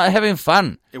and having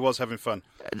fun. It was having fun.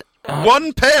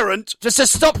 One parent... Just to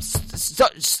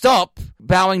stop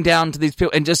bowing down to these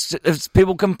people and just, if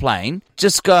people complain,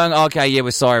 just going, okay, yeah,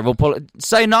 we're sorry, we'll pull it.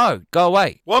 Say no, go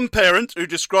away. One parent who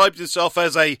described himself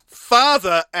as a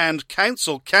father and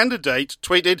council candidate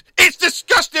tweeted, "It's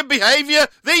disgusting behaviour.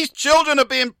 These children are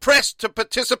being pressed to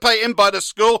participate in by the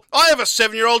school. I have a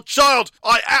 7-year-old child.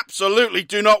 I absolutely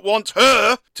do not want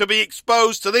her to be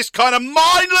exposed to this kind of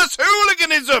mindless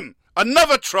hooliganism."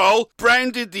 Another troll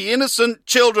branded the innocent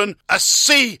children a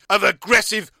sea of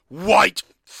aggressive white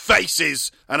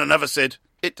faces. And another said,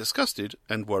 "It disgusted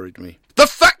and worried me. The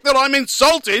fact that I'm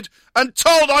insulted and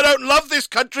told I don't love this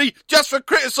country just for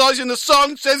criticising the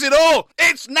song says it all.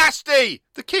 It's nasty."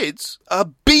 The kids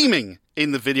are beaming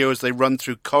in the video as they run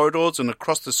through corridors and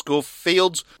across the school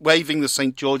fields, waving the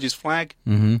St. George's flag.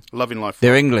 Mm-hmm. Loving life.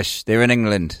 They're English. They're in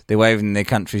England. They're waving their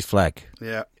country's flag.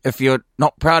 Yeah. If you're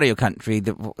not proud of your country,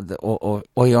 what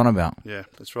are you on about? Yeah,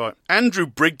 that's right. Andrew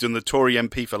Brigden, the Tory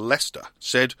MP for Leicester,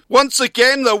 said, "Once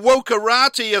again, the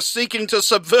wokerati are seeking to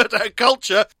subvert our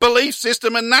culture, belief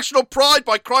system and national pride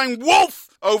by crying wolf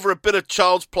over a bit of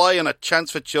child's play and a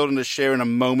chance for children to share in a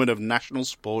moment of national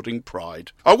sporting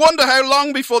pride. I wonder how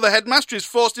long before the headmaster is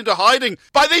forced into hiding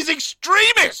by these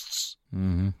extremists."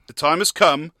 Mm-hmm. The time has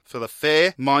come for the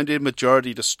fair-minded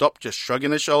majority to stop just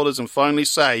shrugging their shoulders and finally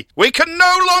say, "We can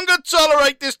no longer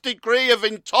tolerate this degree of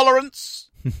intolerance."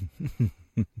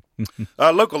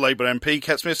 Local Labour MP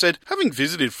Cat Smith said, "Having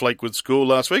visited Flakewood School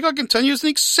last week, I can tell you it's an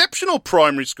exceptional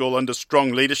primary school under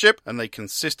strong leadership, and they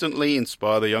consistently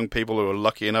inspire the young people who are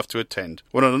lucky enough to attend.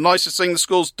 One of the nicest things the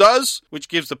school does, which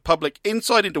gives the public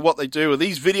insight into what they do, are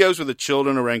these videos with the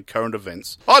children around current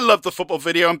events. I love the football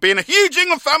video, and being a huge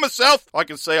England fan myself, I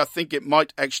can say I think it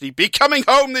might actually be coming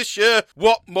home this year.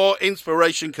 What more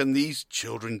inspiration can these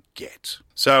children get?"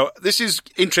 So, this is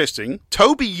interesting.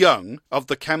 Toby Young of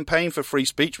the Campaign for Free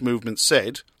Speech movement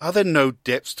said, "Are there no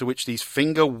depths to which these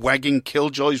finger-wagging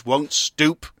killjoys won't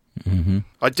stoop?" Mm-hmm.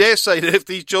 I dare say that if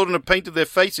these children had painted their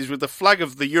faces with the flag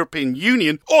of the European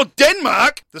Union or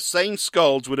Denmark, the same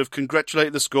scolds would have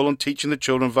congratulated the school on teaching the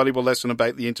children a valuable lesson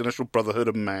about the International Brotherhood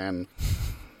of Man.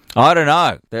 I don't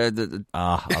know.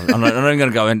 I'm not going to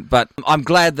go in, but I'm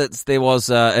glad that there was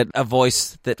a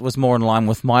voice that was more in line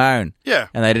with my own. Yeah.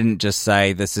 And they didn't just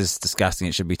say, this is disgusting,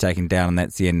 it should be taken down, and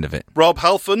that's the end of it. Rob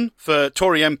Halfon, for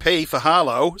Tory MP for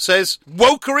Harlow, says,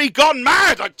 wokery gone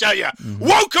mad, I tell you. Mm-hmm.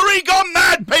 Wokery gone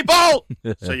mad, people!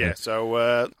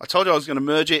 I told you I was going to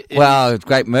merge it. Well,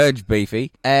 great merge,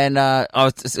 Beefy. And I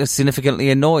was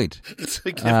significantly annoyed.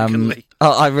 Significantly.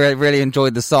 I really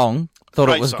enjoyed the song. Thought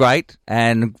it was great,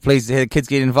 and pleased to hear the kids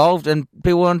get involved, and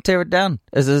people want to tear it down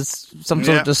as some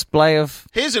sort of display of...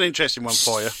 Here's an interesting one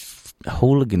for you.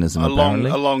 Hooliganism,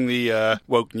 apparently. Along the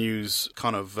woke news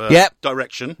kind of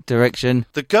direction.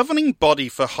 The governing body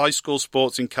for high school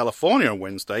sports in California on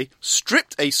Wednesday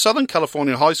stripped a Southern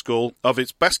California high school of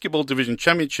its basketball division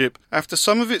championship after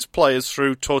some of its players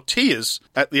threw tortillas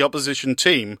at the opposition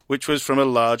team, which was from a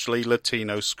largely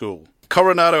Latino school.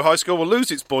 Coronado High School will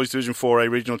lose its Boys Division 4A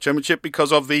regional championship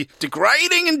because of the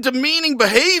degrading and demeaning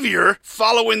behaviour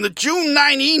following the June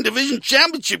 19 division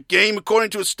championship game, according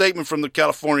to a statement from the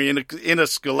California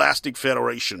Interscholastic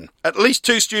Federation. At least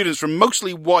 2 students from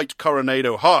mostly white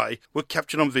Coronado High were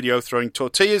captured on video throwing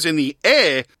tortillas in the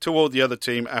air toward the other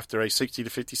team after a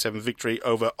 60-57 victory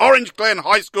over Orange Glen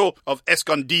High School of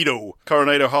Escondido.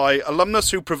 Coronado High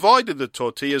alumnus who provided the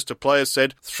tortillas to players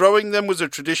said throwing them was a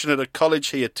tradition at a college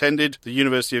he attended, the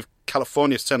University of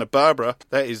California, Santa Barbara.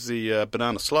 That is the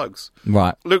banana slugs.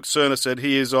 Right. Luke Cerner said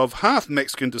he is of half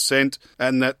Mexican descent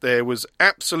and that there was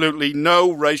absolutely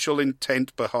no racial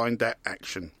intent behind that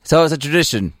action. So it's a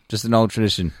tradition, just an old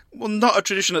tradition. Well, not a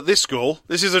tradition at this school.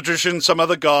 This is a tradition some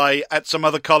other guy at some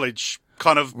other college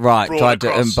kind of tried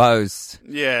to impose.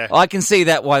 Yeah. I can see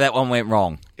why that one went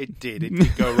wrong. It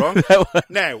did go wrong.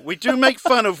 Now, we do make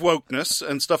fun of wokeness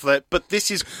and stuff like that, but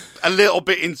this is a little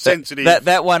bit insensitive.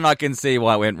 That one I can see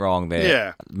why it went wrong there.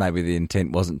 Yeah. Maybe the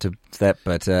intent wasn't to that,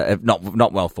 but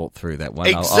not well thought through, that one.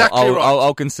 Exactly right.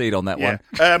 I'll concede on that one.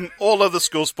 All other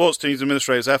school sports teams,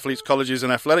 administrators, athletes, colleges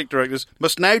and athletic directors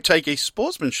must now take a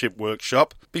sportsmanship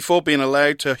workshop before being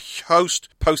allowed to host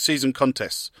postseason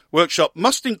contests. Workshop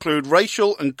must include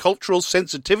racial and cultural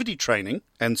sensitivity training,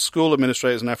 and school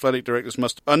administrators and athletic directors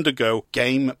must undergo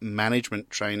game management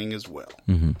training as well.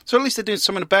 Mm-hmm. So at least they're doing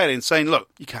something about it and saying, look,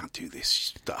 you can't do this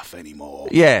stuff anymore.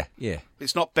 Yeah.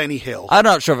 It's not Benny Hill. I'm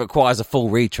not sure if it requires a full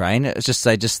retrain. It's just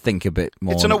just think a bit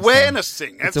more. It's an awareness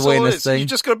thing. That's an awareness all it is. thing. You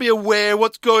just got to be aware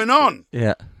what's going on.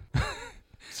 Yeah.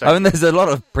 I mean, there's a lot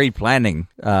of pre-planning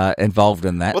involved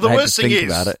in that. Well, the worst thing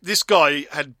is, this guy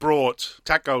had brought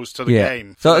tacos to the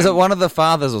game. So is it one of the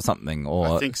fathers or something?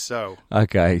 Or I think so.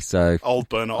 Okay, so... Old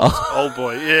Bernard, old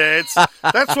boy. Yeah,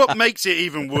 that's what makes it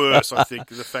even worse, I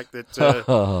think, is the fact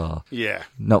that... yeah.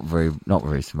 Not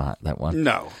very smart, that one.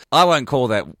 No. I won't call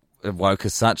that woke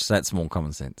as such. That's more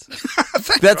common sense.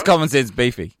 That's common sense,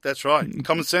 Beefy. That's right.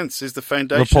 Common sense is the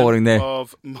foundation Reporting there.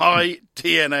 of my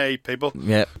DNA, people.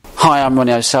 Yep. Hi, I'm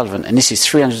Ronnie O'Sullivan, and this is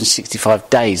 365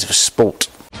 Days of Sport.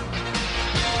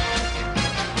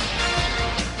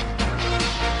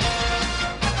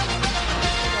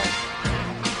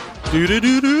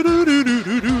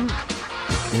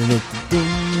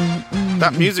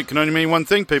 That music can only mean one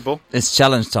thing, people. It's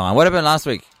challenge time. What happened last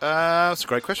week? That's a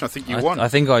great question. I think you won. I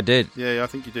think I did. Yeah, I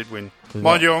think you did win.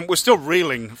 Mind you, we're still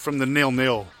reeling from the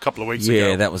 0-0 a couple of weeks ago.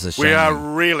 Yeah, that was a shame. We are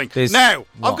reeling. Now,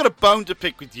 I've got a bone to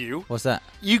pick with you. What's that?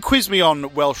 You quizzed me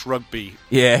on Welsh rugby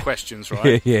questions,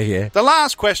 right? Yeah. The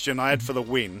last question I had for the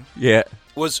win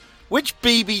was... which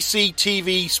BBC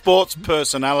TV sports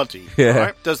personality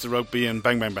does the rugby and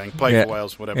bang, bang, bang, play for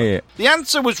Wales, whatever? Yeah. The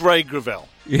answer was Ray Gravel.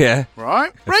 Yeah.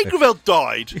 Right? Ray Gravel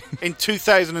died in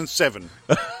 2007.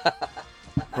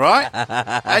 Right?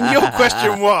 And your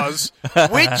question was,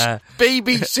 which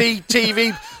BBC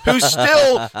TV, who's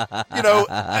still,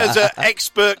 as an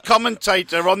expert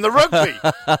commentator on the rugby?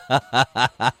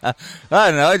 I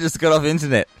don't know, I just got off the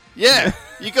internet. Yeah,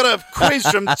 you got a quiz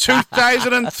from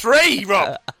 2003,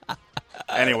 Rob.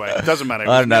 Anyway, it doesn't matter.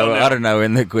 I don't know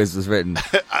when the quiz was written.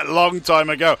 A long time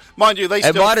ago. Mind you,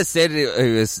 It might have said who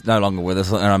is no longer with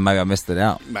us, and maybe I missed it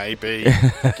out. Maybe.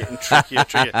 Getting trickier.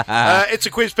 It's a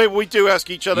quiz, people. We do ask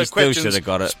each other questions. Still should have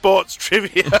got it. Sports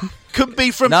trivia. Could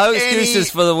be from No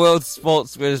excuses for the world's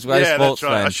sports that's right. Fans.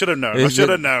 I should have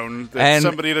known. That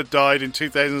somebody that died in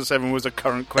 2007 was a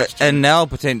current question. And now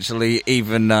potentially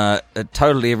even a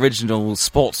totally original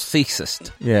sports thesis.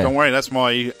 Yeah. Don't worry, that's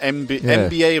my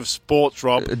MBA of sports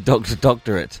drop.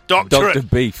 Doctorate. Dr.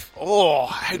 Beef. Oh,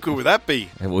 how good would that be?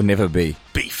 It will never be.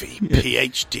 Beefy.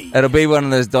 PhD. It'll be one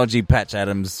of those dodgy Patch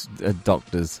Adams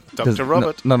doctors. Dr.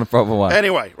 Robert. Not a proper one.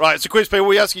 Anyway, right, it's a quiz, people.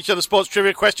 We ask each other sports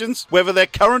trivia questions. Whether they're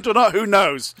current or not, who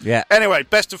knows? Yeah. Anyway,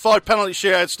 best of 5 penalty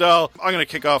shootout style. I'm going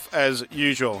to kick off as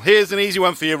usual. Here's an easy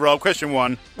one for you, Rob. Question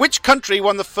 1. Which country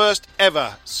won the first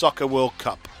ever Soccer World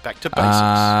Cup? Back to basics.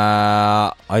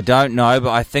 I don't know,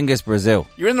 but I think it's Brazil.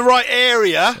 You're in the right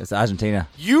area. It's Argentina.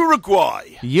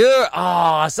 Uruguay.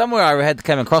 Somewhere I had to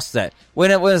come across that.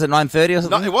 When was it, 9:30 or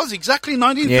something? No, it was exactly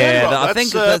 1930. Yeah, Rob. I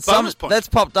think that's that's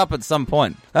popped up at some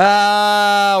point.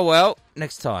 Well,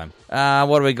 next time.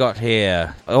 What do we got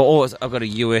here? I've got a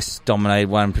US-dominated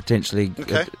one, potentially.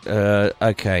 Okay.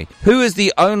 Okay. Who is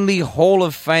the only Hall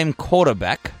of Fame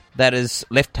quarterback that is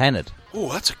left-handed?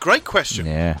 Oh, that's a great question.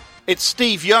 Yeah. It's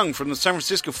Steve Young from the San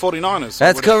Francisco 49ers.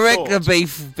 That's correct, the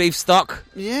beef stock.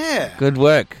 Yeah. Good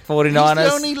work, 49ers. He's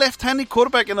the only left-handed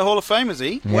quarterback in the Hall of Fame, is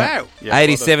he? Yeah. Wow. Yeah,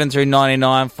 87 through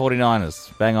 99,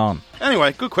 49ers. Bang on.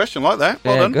 Anyway, good question, like that.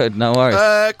 Well done. Good, no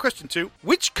worries. Question 2.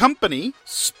 Which company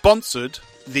sponsored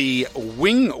the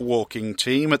wing walking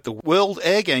team at the World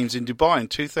Air Games in Dubai in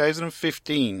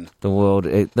 2015? The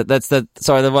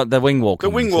wing walking.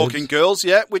 The wing walking girls,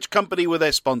 yeah. Which company were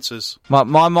their sponsors? My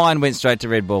mind went straight to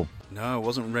Red Bull. No, it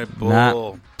wasn't Red Bull.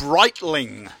 Nah.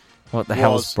 Breitling. What the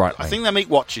hell is Breitling? I think they make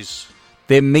watches.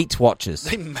 They're meat watches.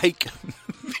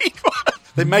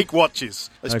 They make watches.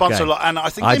 They sponsor a lot, and I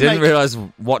think I didn't realise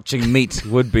watching meat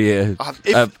would be even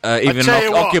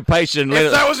an occupation.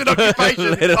 If that was an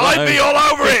occupation, I'd be all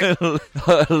over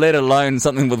it. Let alone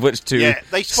something with which to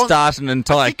start an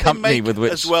entire company with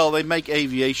which. As well, they make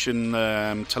aviation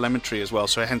telemetry as well,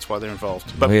 so hence why they're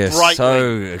involved. But we are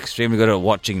so extremely good at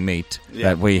watching meat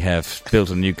that we have built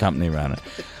a new company around it.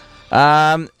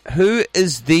 Who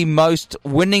is the most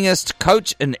winningest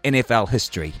coach in NFL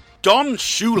history? Don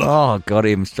Shula. Oh, got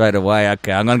him straight away.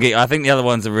 Okay, I'm gonna get. I think the other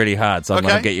ones are really hard, so I'm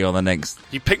gonna get you on the next.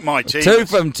 You picked my team. 2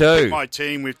 from 2. Pick my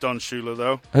team with Don Shula,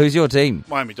 though. Who's your team?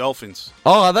 Miami Dolphins.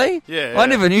 Oh, are they? Yeah. I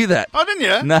never knew that. Oh, didn't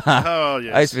you? Nah. Oh,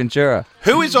 yes. Ace Ventura.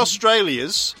 Who is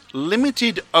Australia's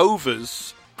limited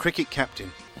overs cricket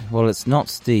captain? Well, it's not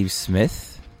Steve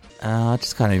Smith. I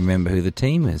just can't even remember who the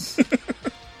team is.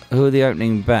 Who are the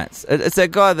opening bats? It's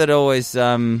that guy that always.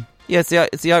 It's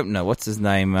the opener. What's his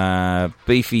name?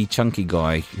 Beefy, chunky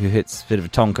guy who hits a bit of a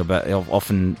tonker, but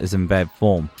often is in bad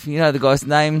form. You know the guy's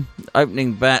name?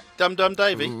 Opening bat. Dum Dum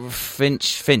Davy.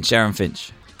 Aaron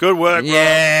Finch. Good work.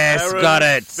 Yes, Aaron got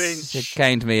it. Finch. It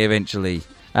came to me eventually.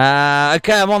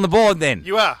 Okay, I'm on the board then.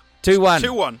 You are. 2-1.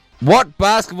 2-1. What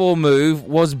basketball move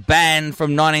was banned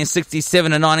from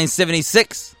 1967 to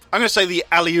 1976? I'm going to say the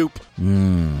alley-oop.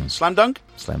 Slam dunk?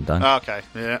 Slam dunk. Oh, okay,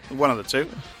 yeah, one of the two.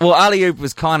 Well, alley-oop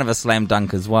was kind of a slam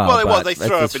dunk as well. Well, it was. They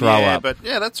throw up in the air, but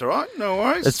yeah, that's all right. No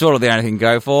worries. It's sort of the only thing to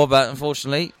go for, but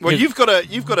unfortunately... Well, you've got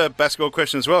a basketball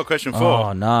question as well, question 4.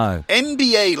 Oh, no.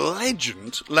 NBA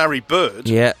legend Larry Bird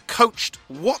coached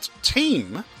what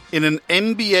team in an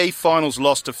NBA Finals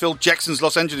loss to Phil Jackson's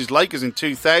Los Angeles Lakers in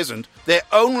 2000, their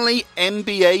only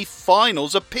NBA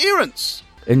Finals appearance?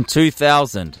 In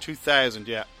 2000? 2000,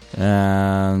 yeah.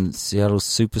 Seattle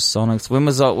Supersonics. When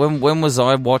was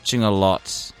I watching a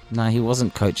lot? No, he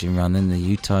wasn't coaching around then. The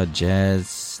Utah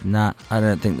Jazz. Nah, I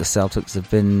don't think the Celtics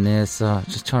have been there. So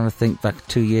just trying to think back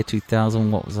to year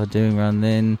 2000. What was I doing around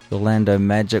then? The Orlando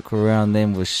Magic were around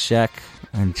then with Shaq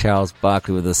and Charles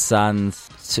Barkley with the Suns.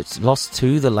 Lost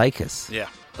to the Lakers. Yeah.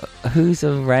 Who's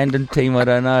a random team I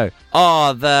don't know?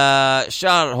 Oh, the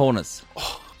Charlotte Hornets.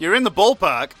 Oh. You're in the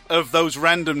ballpark of those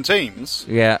random teams.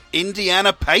 Yeah.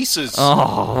 Indiana Pacers.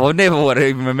 Oh, I never would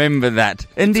even remember that.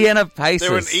 Indiana Pacers.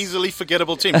 They're an easily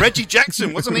forgettable team. Reggie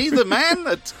Jackson, wasn't he the man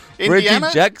at Indiana?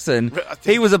 Reggie Jackson?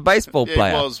 He was a baseball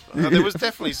player. He was. There was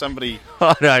definitely somebody...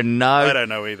 I don't know. I don't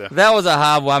know either. That was a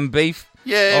hard one, Beef.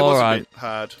 Yeah, it was a bit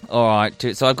hard. All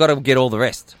right, so I've got to get all the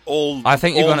rest. I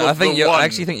think you're going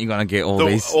to get all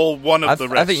these. All one of the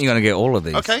rest. I think you're going to get all of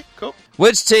these. Okay, cool.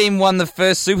 Which team won the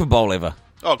first Super Bowl ever?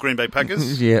 Oh, Green Bay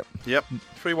Packers. Yep.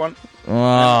 3-1. Oh.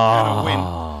 And a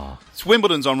win. It's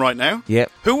Wimbledon's on right now.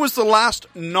 Yep. Who was the last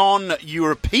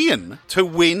non-European to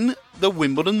win the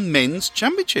Wimbledon Men's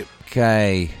Championship?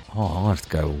 Okay. Oh, I have to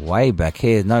go way back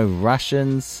here. No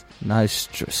Russians, no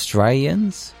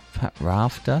Australians. Pat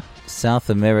Rafter. South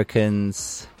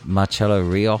Americans. Marcelo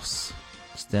Rios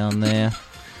is down there.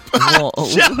 What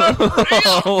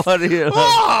do you like?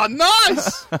 Oh,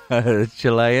 nice!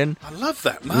 Chilean. I love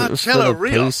that. Marcelo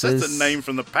Rios. That's a name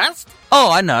from the past. Oh,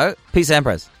 I know. Pete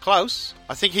Sampras. Close.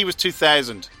 I think he was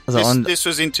 2000. This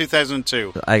was in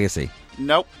 2002. Agassi.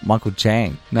 Nope. Michael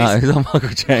Chang. No, it's not Michael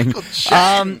Chang. Michael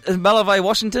Chang. Malave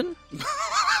Washington?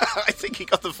 I think he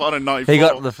got the final in 94. He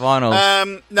got the final.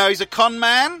 No, he's a con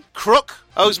man. Crook.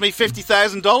 Owes me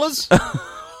 $50,000.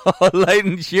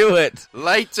 Leighton Hewitt.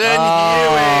 Leighton Hewitt.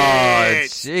 Hewitt.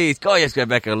 Jeez. God, you have to go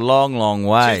back a long, long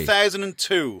way.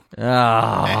 2002. Oh.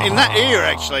 In that year,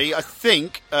 actually, I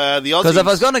think the Aussies... Because if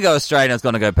I was going to go Australian, I was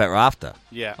going to go Pat Rafter.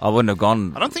 Yeah. I wouldn't have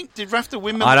gone... I don't think... Did Rafter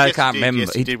win? I can't remember.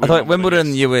 Yes, he did I thought Wimbledon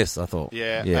in the US, I thought.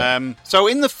 Yeah. So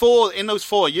in those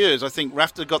 4 years, I think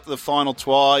Rafter got to the final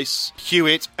twice,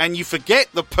 Hewitt, and you forget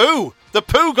the Pooh. The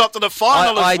Pooh got to the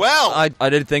final as well. I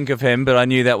did think of him, but I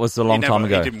knew that was a long time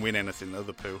ago. He didn't win anything, though,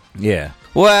 the Pooh. Yeah.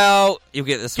 Well, you'll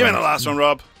get this Give one. me the last one,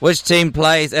 Rob. Which team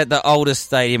plays at the oldest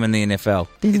stadium in the NFL?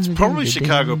 It's probably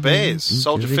Chicago Bears,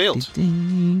 Soldier Field.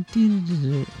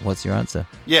 What's your answer?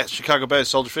 Yes, Chicago Bears,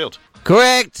 Soldier Field.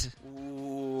 Correct.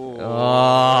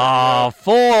 Oh,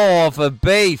 4 for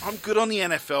beef. I'm good on the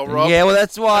NFL, Rob. Yeah, well,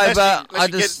 that's why. Unless but I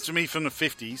you just get to me from the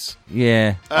 50s.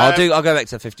 Yeah, I'll go back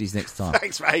to the 50s next time.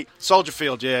 Thanks, mate. Soldier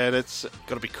Field, yeah, that's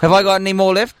got to be cool. Have I got any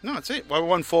more left? No, that's it. Well,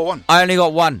 we're 1-4-1. I only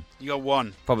got one. You got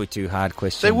one. Probably 2 hard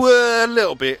questions. They were a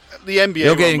little bit. The NBA.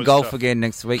 You're getting golf tough. again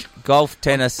next week. Golf,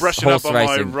 tennis, horse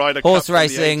racing,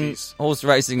 horse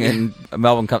racing, and a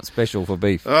Melbourne Cup special for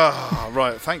beef. Oh,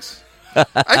 right. Thanks.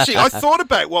 Actually, I thought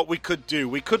about what we could do.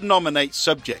 We could nominate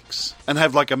subjects and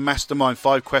have like a mastermind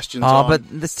 5 questions. Oh, but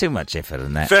there's too much effort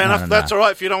in that. Fair enough. That's all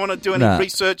right. If you don't want to do any No.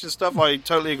 research and stuff, I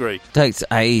totally agree. It takes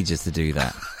ages to do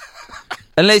that.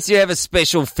 Unless you have a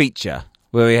special feature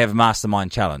where we have a mastermind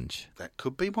challenge. That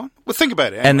could be one. Well, think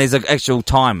about it. And there's an actual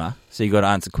timer, so you got to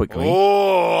answer quickly.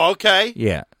 Oh, okay.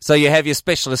 Yeah. So you have your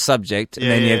specialist subject, and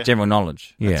then you have general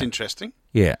knowledge. That's interesting.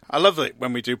 Yeah. I love it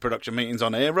when we do production meetings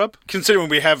on air, Rob. Considering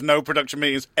we have no production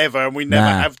meetings ever, and we never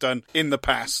have done in the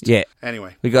past. Yeah.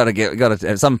 Anyway. We got to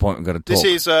at some point we've got to talk. This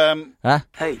is Huh?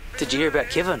 Hey, did you hear about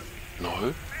Kevin?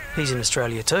 No. He's in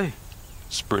Australia too.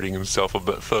 Spreading himself a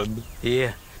bit thin.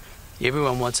 Yeah.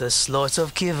 Everyone wants a slice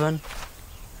of Kevin.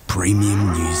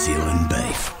 Premium New Zealand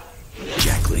beef.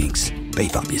 Jack Links.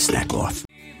 Beef up your snack life.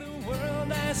 The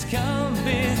world has come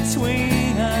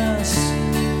between us.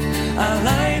 Our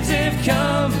lives have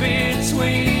come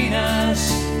between us.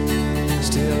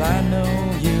 Still I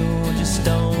know you just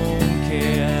don't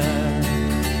care.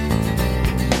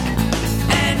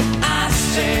 And I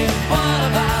said, what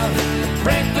about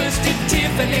breakfast at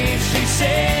Tiffany? She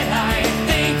said, I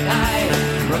think I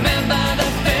remember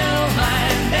the film.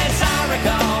 And as I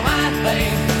recall, I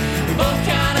think we both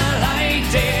kind of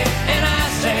liked it. And I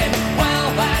said,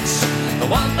 well, that's the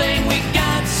one thing we got.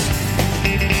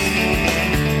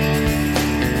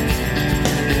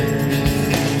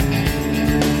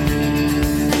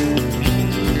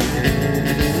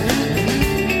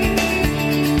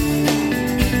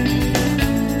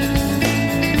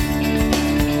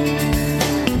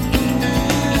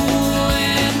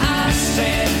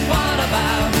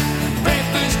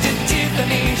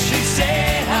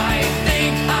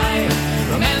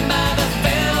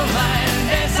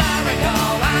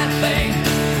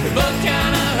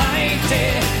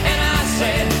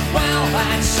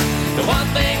 The one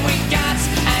thing we got,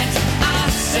 and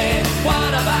I said,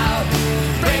 what about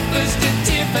breakfast at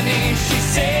Tiffany? She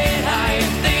said, I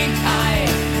think I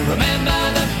remember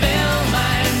the film,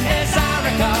 and as I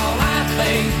recall, I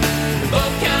think we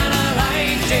both kind of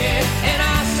liked it, and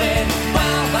I said,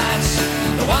 well, that's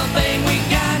the one thing we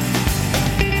got.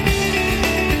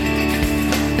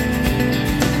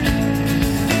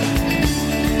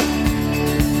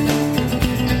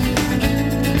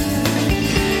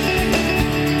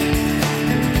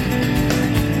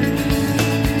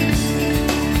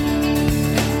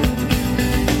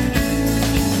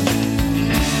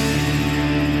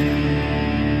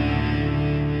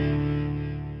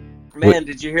 Man,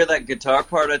 did you hear that guitar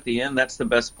part at the end? That's the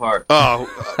best part. Oh,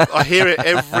 I hear it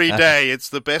every day. It's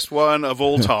the best one of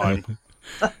all time.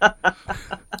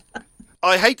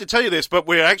 I hate to tell you this, but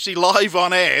we're actually live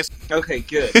on air. Okay,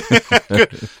 good.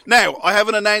 Good. Now, I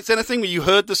haven't announced anything, but you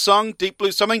heard the song, Deep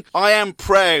Blue Something. I am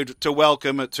proud to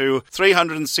welcome to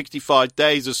 365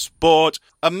 Days of Sport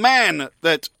a man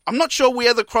that I'm not sure we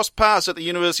ever crossed paths at the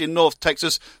University of North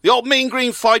Texas, the old Mean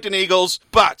Green Fighting Eagles,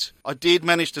 but I did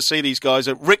manage to see these guys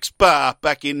at Rick's Bar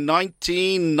back in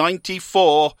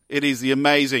 1994. It is the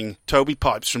amazing Toby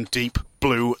Pipes from Deep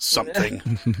Blue Something.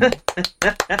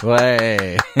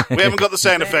 Way. We haven't got the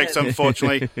sound effects,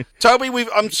 unfortunately. Toby,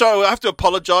 I'm sorry, I have to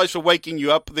apologise for waking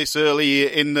you up this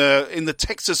early in the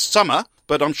Texas summer,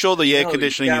 but I'm sure the air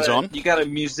conditioning is on. You got a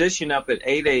musician up at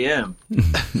 8 a.m.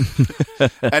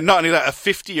 And not only that, a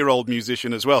 50-year-old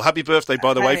musician as well. Happy birthday,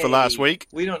 by the way, for last week.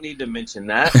 We don't need to mention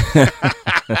that.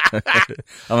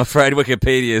 I'm afraid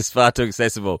Wikipedia is far too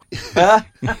accessible.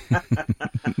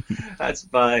 That's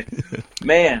fine.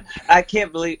 Man, I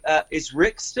can't believe... is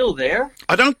Rick still there?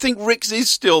 I don't think Rick's is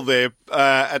still there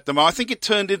at the moment. I think it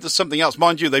turned into something else.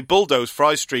 Mind you, they bulldozed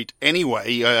Fry Street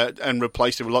anyway and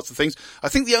replaced it with lots of things. I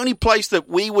think the only place that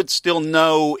we would still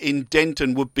know in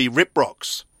Denton would be Rip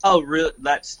Rocks. Oh, really?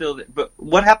 That's still there. But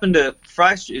what happened to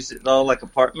Fry Street? Is it all like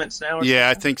apartments now? Or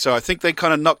yeah, something? I think so. I think they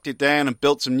kind of knocked it down and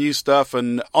built some new stuff.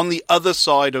 And on the other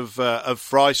side of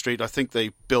Fry Street, I think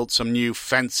they built some new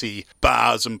fancy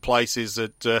bars and places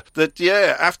after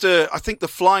I think the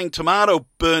Flying Tomato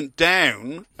burnt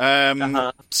down.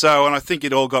 So, and I think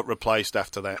it all got replaced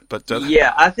after that. But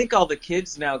yeah, I think all the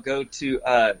kids now go to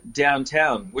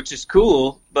downtown, which is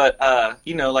cool. But,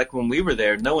 like when we were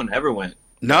there, no one ever went.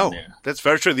 No, that's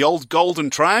very true. The old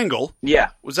Golden Triangle. Yeah.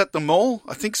 Was that the mall?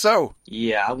 I think so.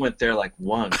 Yeah, I went there like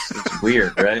once. It's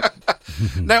weird, right?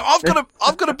 Now, I've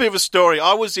got a bit of a story.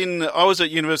 I was at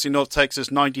University of North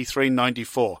Texas 93,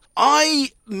 94.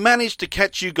 I managed to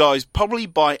catch you guys probably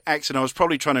by accident. I was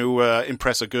probably trying to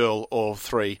impress a girl or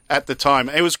three at the time.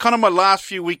 It was kind of my last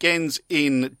few weekends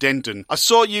in Denton. I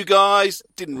saw you guys,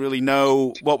 didn't really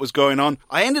know what was going on.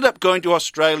 I ended up going to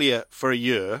Australia for a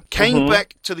year, came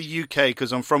back to the UK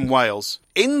because I'm from Wales.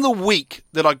 In the week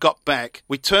that I got back,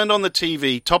 we turned on the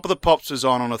TV, Top of the Pops was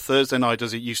on a Thursday night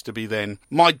as it used to be then.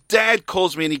 My dad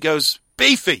calls me and he goes,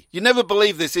 "Beefy, you never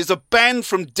believe this, is a band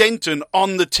from Denton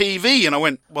on the TV." And I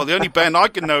went, "Well, the only band I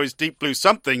can know is Deep Blue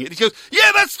Something." And he goes,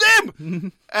 "Yeah, that's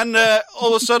them!" And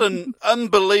all of a sudden,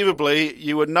 unbelievably,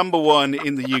 you were number one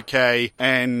in the UK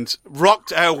and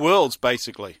rocked our worlds,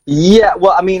 basically. Yeah,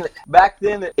 well, I mean, back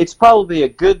then, it's probably a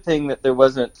good thing that there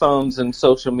wasn't phones and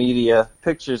social media.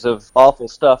 Pictures of awful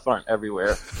stuff aren't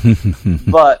everywhere.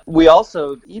 But we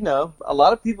also, a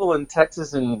lot of people in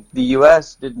Texas and the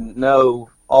U.S. didn't know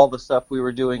all the stuff we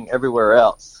were doing everywhere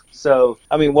else. So,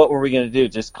 I mean, what were we going to do?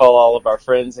 Just call all of our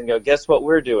friends and go, guess what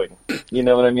we're doing? You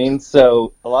know what I mean?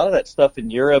 So, a lot of that stuff in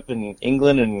Europe and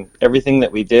England and everything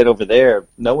that we did over there,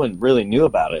 no one really knew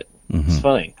about it. It's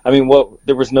funny. I mean,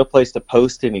 there was no place to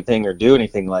post anything or do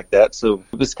anything like that, so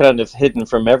it was kind of hidden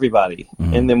from everybody.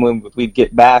 And then when we'd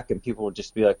get back and people would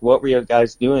just be like, "What were you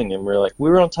guys doing?" And we're like, "We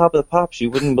were on Top of the Pops. You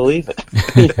wouldn't believe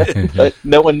it." But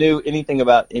no one knew anything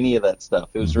about any of that stuff.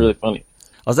 It was really funny.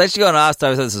 I was actually going to ask,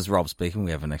 though, this is Rob speaking,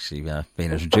 we haven't actually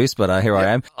been introduced, but here I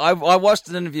am. I watched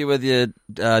an interview with you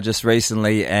just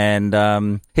recently,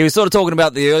 and he was sort of talking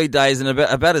about the early days and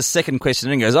about his second question,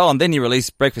 and he goes, and then you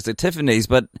released Breakfast at Tiffany's,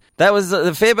 but that was,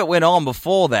 the fair bit went on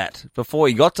before that, before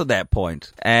you got to that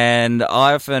point. And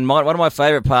one of my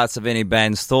favourite parts of any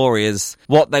band's story is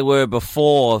what they were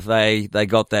before they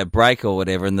got that break or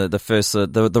whatever, and the first,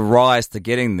 the rise to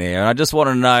getting there. And I just want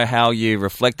to know how you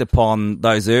reflect upon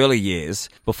those early years,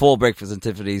 before Breakfast at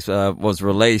Tiffany's was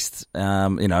released,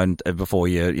 and before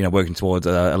you working towards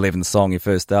 11th song, your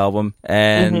first album,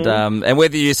 and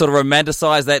whether you sort of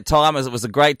romanticize that time as it was a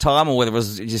great time, or whether it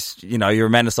was just you're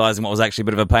romanticizing what was actually a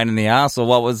bit of a pain in the ass, or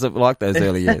what was it like those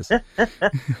early years?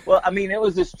 Well, I mean, it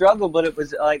was a struggle, but it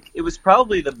was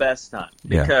probably the best time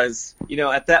because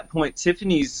at that point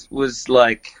Tiffany's was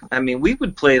like, I mean, we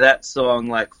would play that song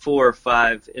like 4 or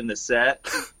 5 in the set.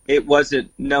 It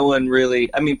wasn't, no one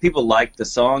really, I mean, people liked the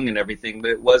song and everything,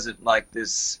 but it wasn't like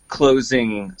this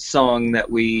closing song that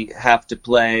we have to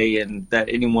play and that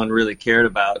anyone really cared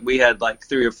about. We had like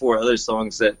 3 or 4 other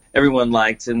songs that everyone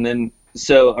liked, and then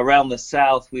so around the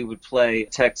South, we would play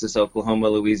Texas, Oklahoma,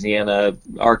 Louisiana,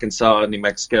 Arkansas, New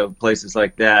Mexico, places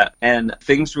like that. And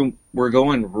things were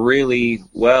going really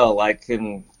well.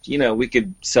 We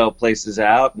could sell places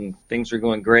out and things were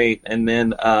going great. And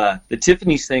then the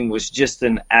Tiffany's thing was just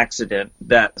an accident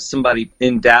that somebody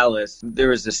in Dallas, there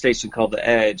was a station called The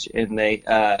Edge, and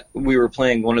we were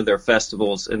playing one of their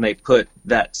festivals, and they put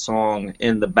that song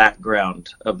in the background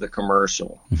of the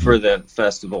commercial for the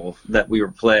festival that we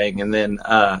were playing. And then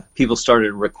people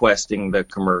started requesting the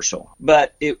commercial.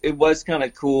 But it was kind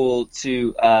of cool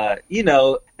to,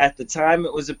 at the time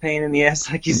it was a pain in the ass,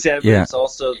 like you said, but it's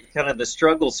also kind of the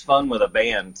struggle's fun with a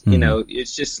band.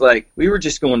 It's just like we were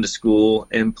just going to school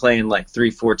and playing like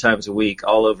 3-4 times a week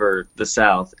all over the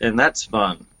South, and that's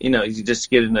fun. You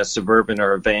just get in a Suburban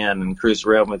or a van and cruise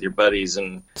around with your buddies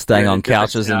and staying on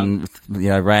couches and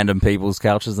random people's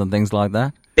couches and things like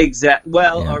that. Exactly.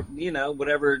 Well, or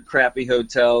whatever crappy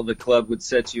hotel the club would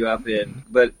set you up in,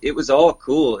 but it was all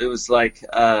cool. It was like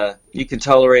you could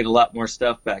tolerate a lot more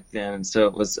stuff back then, and so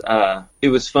it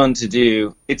was fun to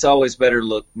do. It's always better to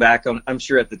look back on. I'm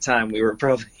sure at the time we were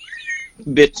probably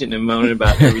bitching and moaning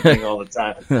about everything all the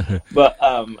time. But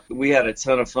we had a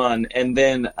ton of fun. And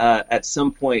then at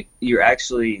some point, you're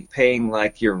actually paying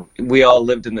we all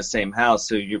lived in the same house.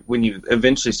 So when you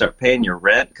eventually start paying your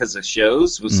rent because of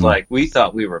shows, was like, we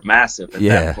thought we were massive at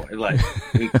that point. Like,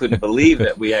 we couldn't believe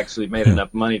it. We actually made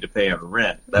enough money to pay our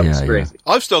rent. That was crazy.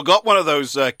 I've still got one of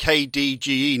those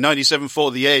KDGE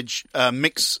 97.4 The Edge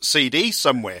mix CDs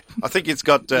somewhere. I think it's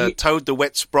got Toad the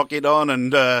Wet Sprocket on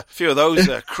and a few of those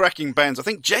cracking bands. I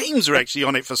think James are actually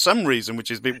on it for some reason,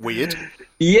 which is a bit weird.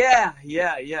 Yeah.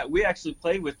 We actually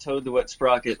played with Toad the Wet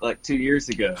Sprocket like 2 years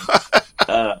ago.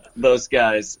 Those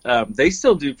guys, they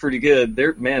still do pretty good.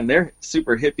 They're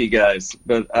super hippie guys,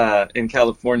 but in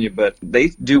California, but they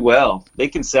do well. They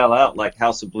can sell out like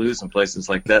House of Blues and places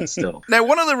like that still. Now,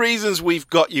 one of the reasons we've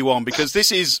got you on, because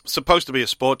this is supposed to be a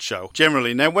sports show,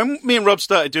 generally. Now, when me and Rob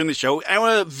started doing the show,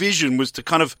 our vision was to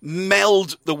kind of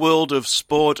meld the world of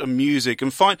sport and music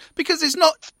and find, because there's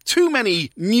not too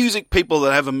many music people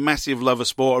that have a massive love of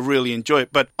sport or really enjoy it.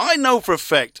 But I know for a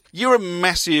fact you're a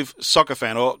massive soccer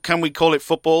fan, or can we call it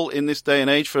football in this day and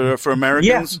age for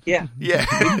Americans? Yeah.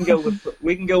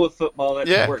 We can go with football.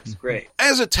 That works great.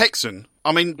 As a Texan,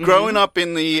 I mean, growing up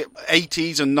in the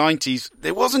 80s and 90s,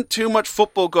 there wasn't too much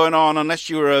football going on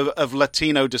unless you were of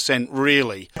Latino descent,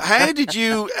 really. How did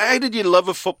your love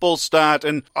of football start?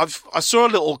 And I saw a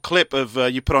little clip of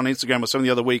you put on Instagram or something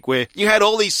the other week where you had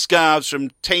all these scarves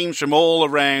from teams from all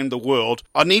around the world.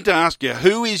 I need to ask you,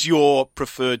 who is your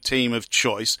preferred team of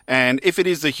choice? And if it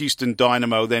is the Houston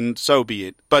Dynamo, then so be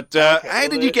it. But how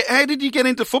did you get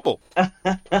into football?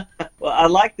 Well, I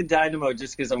like the Dynamo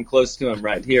just because I'm close to him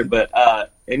right here, but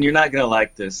and you're not going to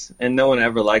like this, and no one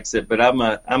ever likes it, but I'm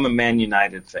a Man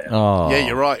United fan. Oh. Yeah,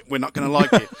 you're right. We're not going to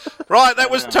like it. Right,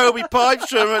 that was Toby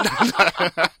Pipestrom.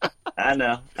 I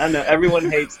know.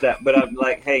 Everyone hates that, but I'm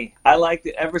like, hey, I liked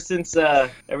it ever since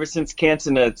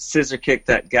Cantona scissor kicked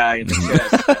that guy in the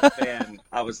chest. That fan,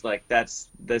 I was like,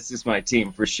 this is my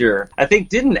team for sure. I think,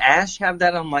 didn't Ash have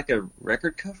that on like a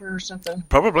record cover or something?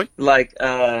 Probably. Like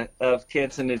of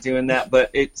Cantona doing that, but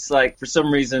it's like for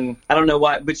some reason I don't know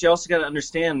why. But you also got to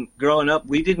understand, growing up,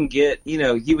 we didn't get,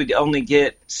 you would only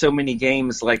get so many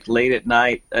games like late at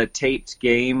night, a taped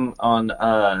game on,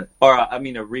 a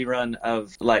rerun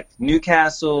of like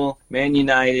Newcastle, Man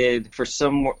United, for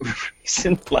some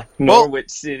reason, like Norwich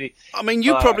City. I mean,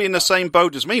 you're probably in the same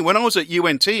boat as me. When I was at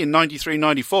UNT in 93,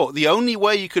 94, the only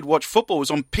way you could watch football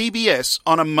was on PBS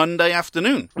on a Monday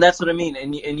afternoon. That's what I mean.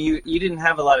 And you didn't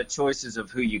have a lot of choices of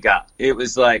who you got. It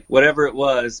was like whatever it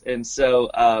was. And so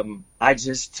I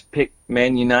just picked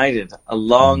Man United a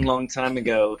long time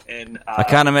ago. And I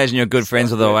can't imagine you're good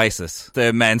friends with Oasis.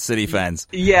 They're Man City fans.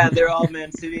 Yeah, they're all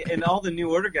Man City. And all the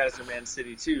New Order guys are Man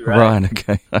City too, right? Right,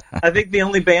 okay. I think the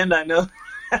only band I know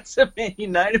that's a Man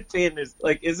United fan is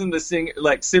isn't the singer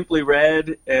like Simply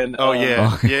Red and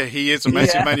yeah, he is a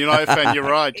massive Man United fan. You're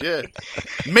right, yeah.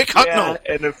 Mick Hucknall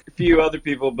and a few other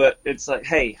people, but it's like,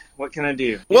 hey, what can I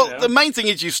do? The main thing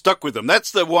is you stuck with them.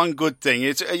 That's the one good thing.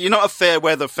 It's you're not a fair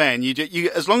weather fan.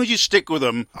 You as long as you stick with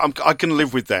them, I can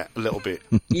live with that a little bit.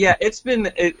 Yeah, it's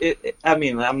been. I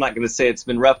mean, I'm not going to say it's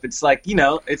been rough. It's like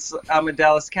I'm a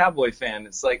Dallas Cowboy fan.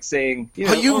 It's like saying,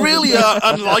 you really are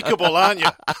unlikable, aren't you?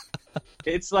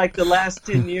 It's like the last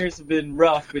 10 years have been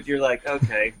rough, but you're like,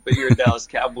 okay, but you're a Dallas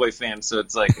Cowboy fan, so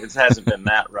it's like, it hasn't been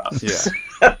that rough.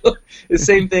 Yeah. The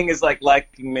same thing as like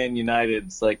liking Man United.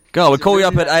 It's like, God, we call you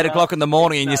up at 8 o'clock in the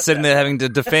morning and you're sitting there having to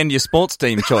defend your sports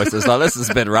team choices. Like, this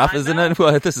is a bit rough, isn't it?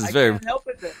 Well, this is very. I can't help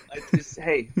it. I just,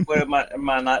 hey, what am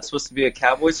I not supposed to be a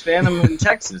Cowboys fan? I'm in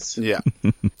Texas. Yeah.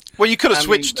 Well, you could have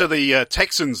switched to the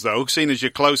Texans, though, seeing as you're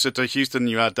closer to Houston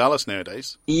than you are Dallas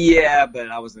nowadays. Yeah, but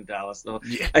I was in Dallas, though.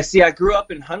 Yeah. I grew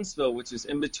up in Huntsville, which is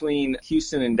in between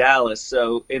Houston and Dallas.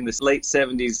 So in the late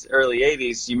 70s, early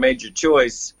 80s, you made your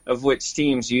choice of which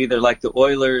teams. You either like the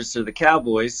Oilers or the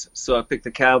Cowboys. So I picked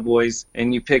the Cowboys,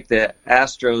 and you picked the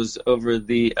Astros over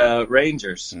the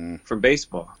Rangers for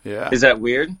baseball. Yeah. Is that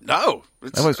weird? No.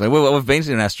 We've been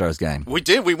to an Astros game. We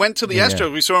did. We went to the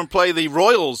Astros. We saw them play the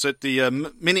Royals at the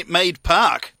Minute Maid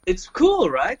Park. It's cool,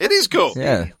 right? It is cool.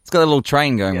 Yeah. It's got a little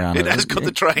train going around. It has got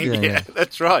the train, yeah.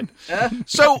 That's right.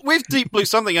 So with Deep Blue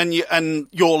Something and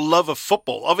your love of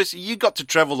football, obviously you got to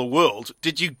travel the world.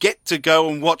 Did you get to go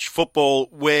and watch football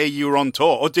where you were on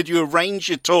tour, or did you arrange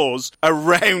your tours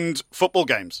around football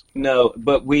games? No,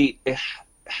 but we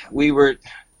were...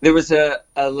 There was a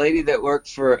a lady that worked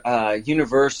for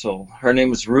Universal. Her name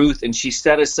was Ruth, and she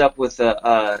set us up with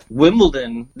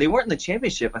Wimbledon. They weren't in the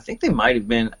championship. I think they might have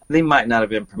been. They might not have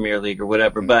been Premier League or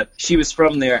whatever, but she was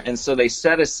from there, and so they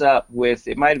set us up with,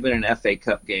 it might have been an FA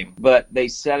Cup game, but they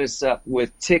set us up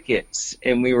with tickets,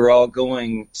 and we were all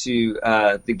going to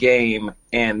the game.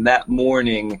 And that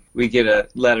morning, we get a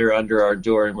letter under our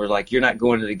door, and we're like, "You're not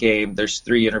going to the game. There's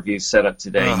 3 interviews set up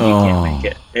today. You can't make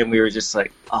it." And we were just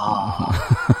like,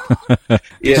 "Oh."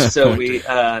 Yeah, so we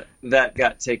that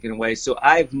got taken away. So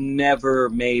I've never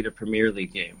made a Premier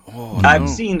League game. I've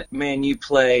seen Man U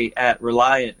play at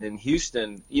Reliant in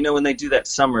Houston. You know, when they do that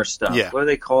summer stuff. Yeah. What do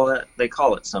they call it? They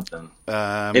call it something.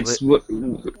 It's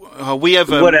we have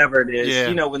whatever it is. Yeah.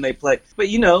 You know, when they play. But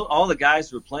you know, all the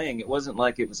guys were playing. It wasn't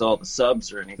like it was all the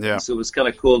subs or anything. Yeah. So it was kind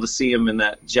of cool to see them in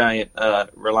that giant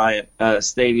Reliant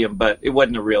stadium. But it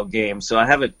wasn't a real game. So I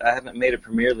haven't made a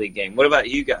Premier League game. What about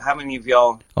you guys? How many of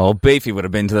y'all? Oh, Beefy would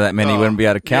have been to that many. He wouldn't be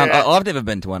able to count. Yeah. I've never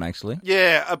been to one, actually.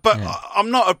 Yeah, but I'm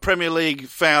not a Premier League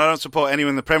fan. I don't support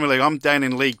anyone in the Premier League. I'm down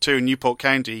in League 2, Newport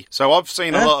County. So I've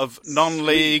seen a lot of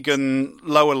non-league and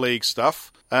lower league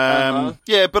stuff.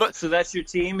 Yeah, but so that's your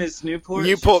team is Newport?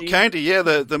 Newport County, yeah,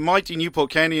 the mighty Newport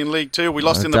County in League 2. We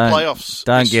lost in the playoffs.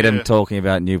 Don't get him talking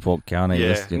about Newport County.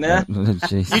 Yeah.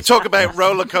 You talk about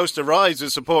roller coaster rides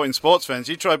with supporting sports fans.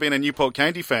 You try being a Newport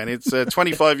County fan. It's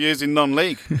 25 years in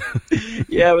non-league.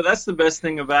 Yeah, but that's the best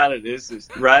thing about it is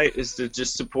to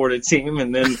just support a team,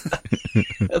 and then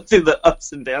through the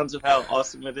ups and downs of how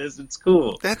awesome it is, it's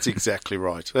cool. That's exactly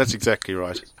right. Toby,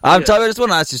 I just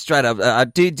want to ask you straight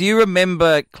up. Do you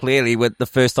remember clearly with the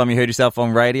first time you heard yourself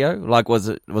on radio? Like, was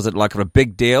it like a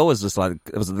big deal? Was it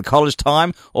the college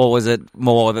time, or was it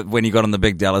more that when you got on the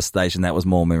big Dallas station that was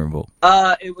more memorable?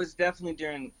 It was definitely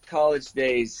during college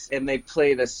days, and they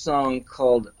played a song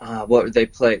called what did they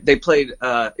play? They played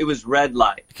it was Red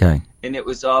Light. Okay. And it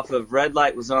was off of Red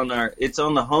Light was on it's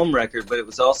on the home record, but it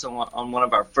was also on one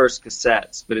of our first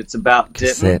cassettes. But it's about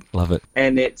Denton. Love it.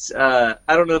 And it's I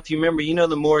don't know if you remember. You know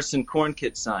the Morrison Corn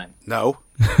Kit sign. No.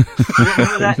 You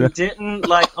remember that in Denton,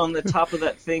 like on the top of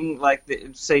that thing, like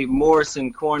say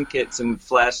Morrison Corn Kits and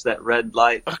flash that red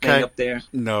light thing up there?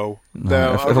 No. If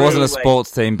it wasn't a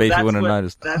sports team, Beefy wouldn't have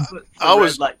noticed. That's what the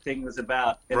red light thing was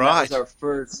about. And that was our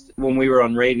first, when we were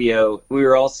on radio, we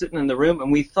were all sitting in the room,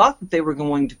 and we thought that they were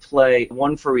going to play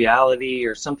One for Reality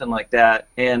or something like that.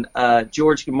 And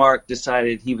George Gamark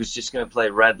decided he was just going to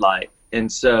play Red Light. And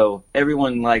so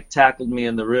everyone tackled me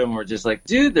in the room. We're just like,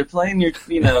 dude, they're playing your,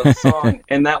 song.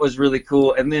 And that was really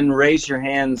cool. And then Raise Your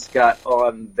Hands got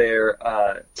on their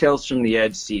Tales from the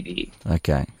Edge CD.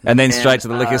 Okay. And then straight to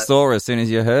the liquor store as soon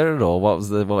as you heard it, or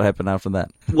what happened after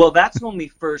that? Well, that's when we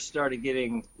first started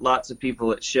getting lots of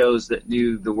people at shows that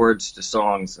knew the words to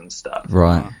songs and stuff.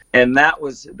 Right. And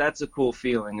that's a cool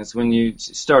feeling, is when you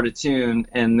start a tune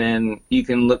and then you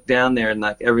can look down there and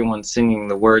everyone's singing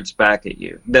the words back at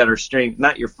you that are strange,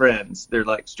 not your friends, they're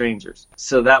like strangers.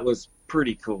 So that was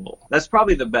pretty cool. That's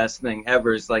probably the best thing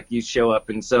ever, is you show up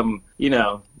in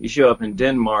you show up in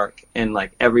Denmark and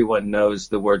everyone knows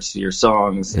the words to your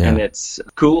songs, and it's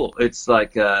cool. It's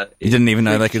like you didn't even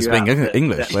know they could speak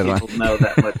English. That people know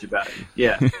that much about you.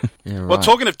 Yeah. Right. Well,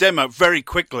 talking of Denmark, very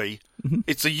quickly,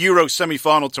 it's a Euro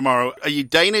semi-final tomorrow. Are you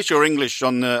Danish or English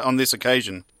on this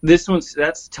occasion?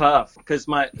 That's tough, because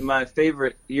my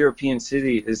favorite European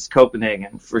city is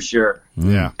Copenhagen for sure.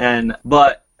 Yeah.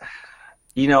 But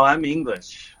I'm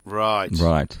English. Right.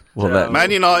 Well, Man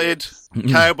United,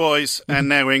 Cowboys, and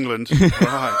now England.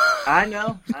 Right. I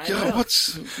know. God,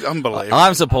 what's unbelievable.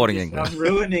 I'm supporting England. I'm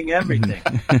ruining everything.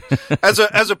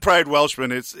 As a proud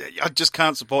Welshman, I just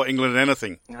can't support England in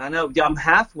anything. I know. I'm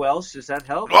half Welsh. Does that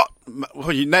help?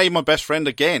 Well, you name my best friend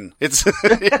again. It's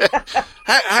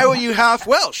how are you half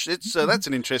Welsh? It's that's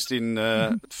an interesting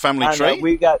family trait.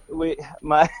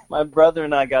 My brother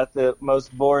and I got the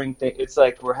most boring thing. It's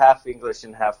like we're half English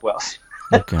and half Welsh.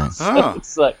 Okay.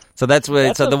 So that's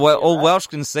where all Welsh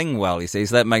can sing well, you see,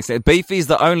 so that makes sense. Beefy's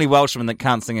the only Welshman that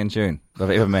can't sing in tune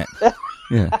I've ever met.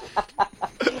 Yeah.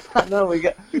 I know we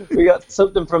got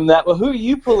something from that. Well, who are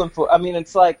you pulling for? I mean,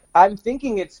 it's I'm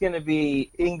thinking it's going to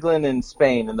be England and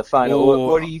Spain in the final.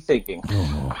 What are you thinking?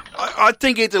 I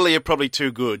think Italy are probably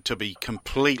too good, to be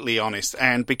completely honest.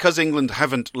 And because England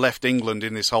haven't left England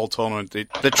in this whole tournament,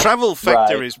 the travel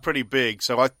factor is pretty big.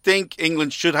 So I think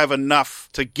England should have enough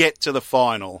to get to the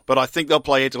final. But I think they'll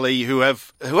play Italy, who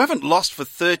haven't lost for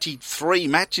 33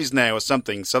 matches now or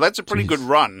something. So that's a pretty good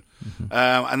run.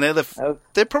 And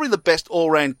they're probably the best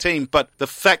all-round team, but the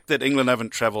fact that England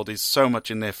haven't travelled is so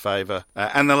much in their favour.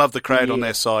 And they'll have the crowd on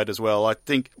their side as well. I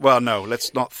think, well, no,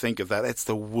 let's not think of that. That's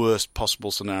the worst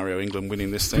possible scenario, England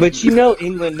winning this thing. But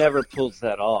England never pulls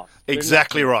that off.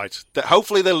 Exactly right.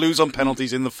 Hopefully they'll lose on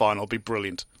penalties in the final. It'll be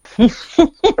brilliant. They're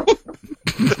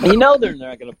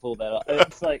not going to pull that off.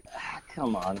 It's like,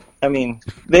 come on. I mean,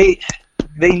 they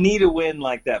need a win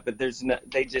like that, but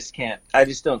they just can't. I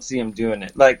just don't see them doing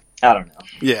it. Like, I don't know.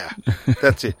 Yeah,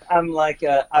 that's it. I'm like,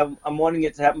 I'm wanting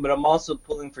it to happen, but I'm also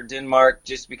pulling for Denmark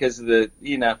just because of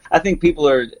I think people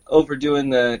are overdoing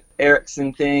the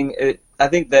Eriksson thing. I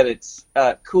think that it's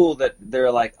cool that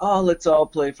they're like, oh, let's all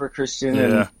play for Christian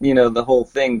and, the whole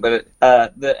thing. But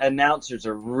the announcers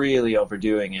are really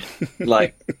overdoing it,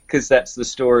 like, because that's the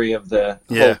story of the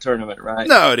whole tournament, right?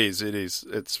 No, it is.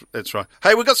 It's right.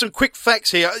 Hey, we've got some quick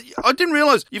facts here. I didn't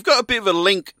realise you've got a bit of a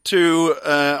link to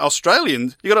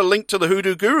Australians. You got a link to the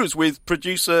Hoodoo Gurus with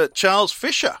producer Charles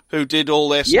Fisher, who did all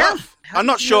their stuff. I'm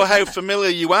not sure how familiar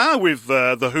you are with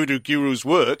the Hoodoo Gurus'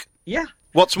 work. Yeah.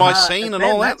 What's My Scene and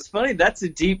all that? That's funny. That's a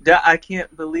deep dive. I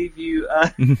can't believe you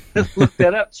looked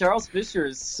that up. Charles Fisher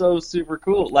is so super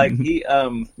cool. Like, he,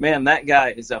 that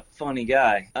guy is a funny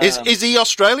guy. Is he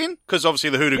Australian? Because obviously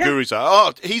the Hoodoo Gurus are.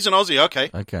 Oh, he's an Aussie.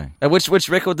 Okay. Which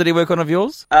record did he work on of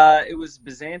yours? It was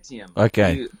Byzantium.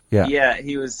 Okay.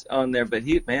 He was on there. But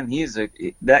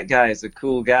that guy is a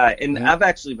cool guy. And I've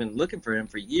actually been looking for him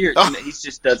for years. Oh.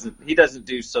 He doesn't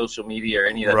do social media or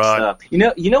any of that stuff.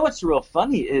 You know what's real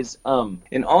funny is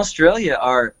in Australia,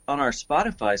 on our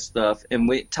Spotify stuff, and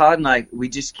Todd and I, we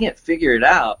just can't figure it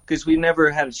out because we never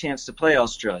had a chance to play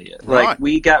Australia. Right. Like,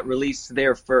 we got released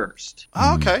there first.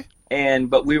 Oh, okay.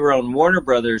 But we were on Warner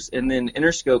Brothers, and then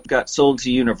Interscope got sold to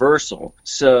Universal.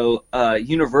 So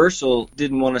Universal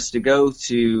didn't want us to go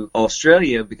to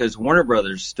Australia because Warner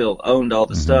Brothers still owned all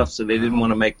the stuff, so they didn't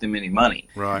want to make them any money.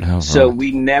 Right. So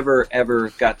we never ever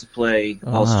got to play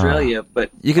Australia.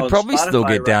 But you could probably Spotify still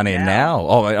get down here now.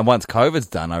 Oh, and once COVID's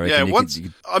done, I reckon.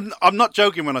 Yeah, I'm not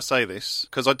joking when I say this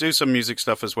because I do some music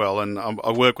stuff as well, and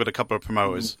I work with a couple of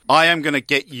promoters. I am going to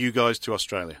get you guys to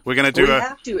Australia. We're going to do. We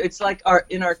have to. It's like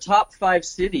in our top 5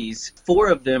 cities, 4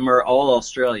 of them are all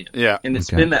Australian. Yeah. And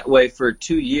it's been that way for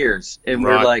 2 years. And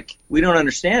we're like, we don't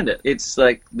understand it. It's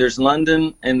like there's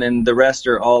London and then the rest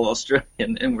are all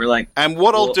Australian. And we're like... And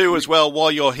what I'll do as well while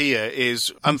you're here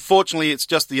is, unfortunately, it's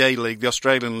just the A-League, the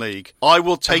Australian League. I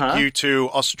will take you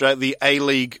to the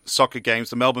A-League soccer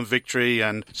games, the Melbourne Victory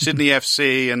and Sydney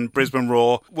FC and Brisbane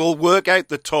Roar. We'll work out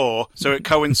the tour so it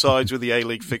coincides with the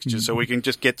A-League fixtures so we can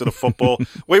just get to the football.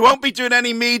 We won't be doing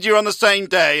any media on the same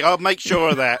day. I'll make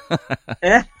sure of that.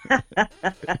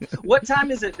 What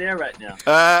time is it there right now?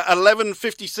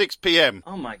 11:56 p.m.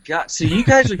 Oh my god! So you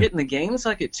guys are getting the games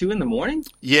like at 2 a.m?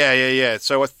 Yeah.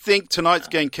 So I think tonight's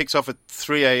game kicks off at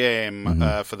 3 a.m.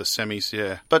 For the semis.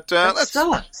 Yeah, but that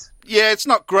sucks. Yeah, it's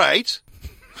not great.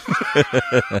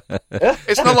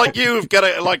 It's not like you've got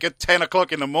it like at 10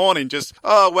 o'clock in the morning, just,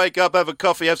 wake up, have a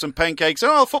coffee, have some pancakes,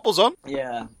 football's on.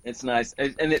 Yeah, it's nice.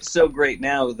 And it's so great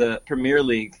now, the Premier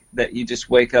League, that you just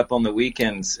wake up on the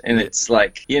weekends and it's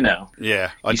like, Yeah,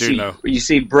 I do know. You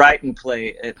see Brighton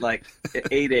play at like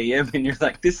 8 a.m. and you're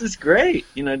like, this is great.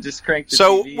 Just crank the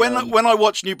TV on. When I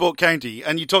watch Newport County,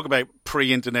 and you talk about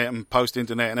pre-internet and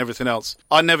post-internet and everything else,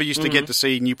 I never used to get to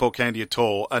see Newport County at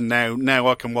all, and now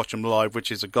I can watch them live, which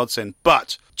is a godsend.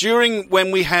 But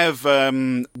when we have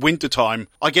winter time,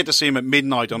 I get to see them at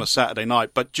midnight on a Saturday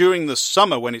night. But during the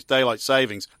summer, when it's daylight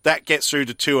savings, that gets through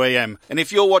to 2 a.m. And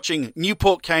if you're watching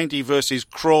Newport County versus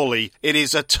Crawley, it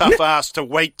is a tough ass to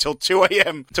wait till 2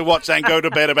 a.m. to watch that and go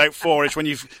to bed about 4-ish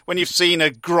when you've seen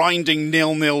a grinding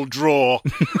 0-0 draw.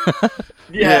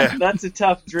 Yeah, that's a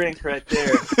tough drink right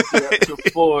there. Up to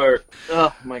 4.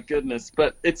 Oh my goodness,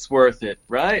 but it's worth it,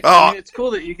 right? I mean, it's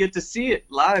cool that you get to see it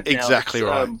live now. Exactly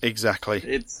right. Exactly.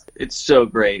 It's so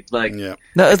great. Like, I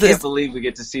can't believe we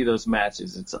get to see those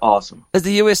matches. It's awesome. Is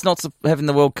the US not having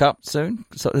the World Cup soon?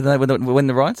 So did they win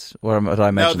the rights? Or did I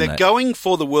imagine they're going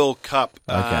for the World Cup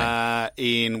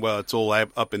it's all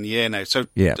up in the air now. So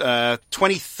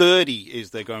 2030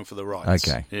 is they're going for the rights.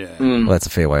 Okay. Yeah. Well, that's a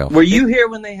fair way off. Were you here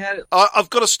when they had it? I've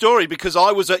got a story because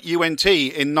I was at UNT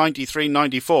in 93,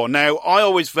 94. Now, I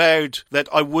always vowed that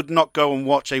I would not go and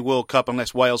watch a World Cup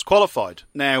unless Wales qualified.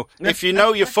 Now, if you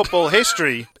know your football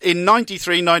history, in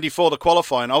 93, 94, the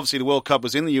qualifying, obviously the World Cup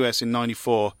was in the US in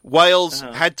 94. Wales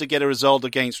had to get a result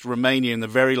against Romania in the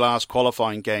very last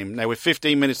qualifying game. Now, with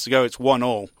 15 minutes to go, it's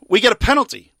 1-1. We get a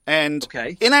penalty. And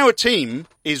Okay. in our team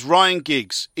is Ryan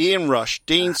Giggs, Ian Rush,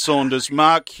 Dean Saunders,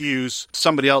 Mark Hughes,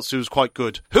 somebody else who's quite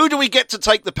good. Who do we get to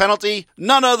take the penalty?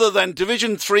 None other than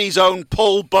Division 3's own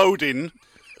Paul Bowden,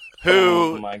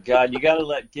 who... Oh, my God. You got to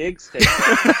let Giggs take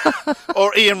it.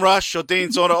 or Ian Rush or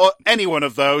Dean Saunders or any one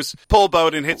of those. Paul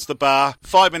Bowden hits the bar.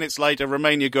 5 minutes later,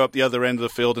 Romania go up the other end of the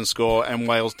field and score, and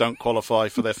Wales don't qualify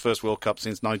for their first World Cup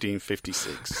since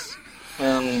 1956.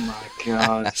 Oh, my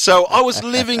God. So I was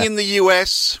living in the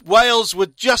US. Wales were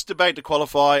just about to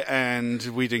qualify, and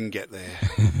we didn't get there.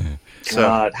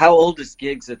 God. How old is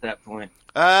Giggs at that point?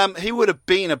 He would have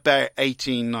been about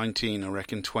 18, 19, I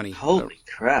reckon, 20. Holy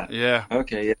crap. Yeah.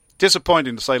 Okay, yeah.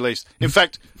 Disappointing, to say the least. In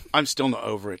fact, I'm still not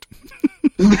over it.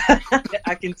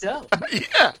 I can tell.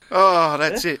 Yeah. Oh,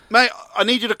 that's it. Mate, I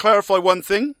need you to clarify one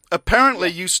thing. Apparently,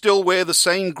 you still wear the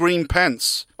same green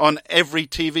pants on every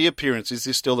TV appearance. Is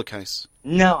this still the case?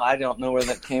 No, I don't know where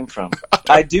that came from.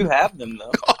 I do have them,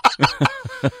 though.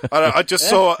 I just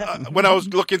saw, when I was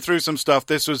looking through some stuff,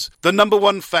 this was the number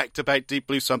one fact about Deep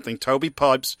Blue Something. Toby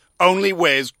Pipes only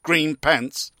wears green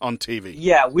pants on TV.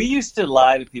 Yeah, we used to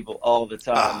lie to people all the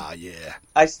time. Ah, yeah.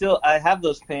 I have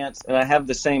those pants, and I have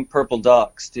the same purple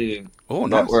docks, too. Oh,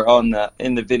 that nice. were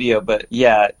in the video. But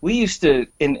yeah, we used to,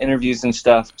 in interviews and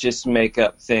stuff, just make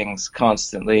up things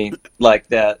constantly like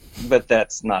that. But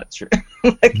that's not true.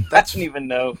 I don't even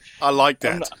know. I like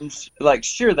that. I'm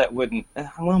sure that wouldn't.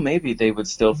 Well, maybe they would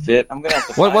still fit. I'm gonna have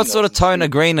to. What sort of tone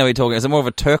of green are we talking? Is it more of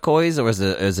a turquoise, or is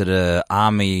it a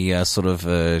army sort of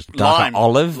darker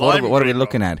olive? What are we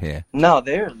looking at here? No,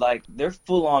 they're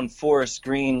full on forest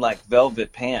green, like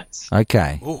velvet pants.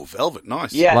 Okay. Oh, velvet,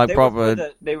 nice. Yeah, like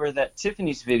they were that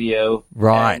Tiffany's video,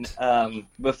 right? And,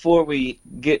 before we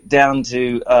get down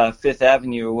to Fifth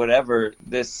Avenue or whatever,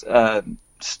 this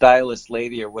stylist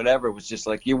lady or whatever was just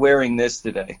like, "You're wearing this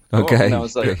today." Okay. And I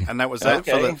was like, and that was that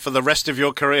okay. for the rest of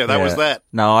your career. That was that.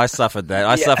 No, I suffered that.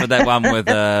 I suffered that one with.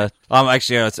 I'm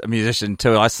actually a musician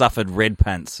too. I suffered red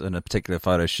pants in a particular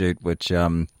photo shoot, which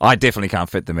I definitely can't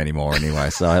fit them anymore anyway.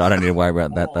 So I don't need to worry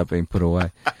about that. They're being put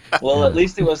away. Well, at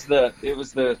least it was the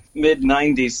mid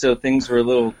 '90s, so things were a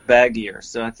little baggier.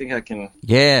 So I think I can.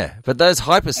 Yeah, but those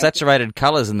hyper saturated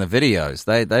colors in the videos,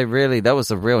 they really, that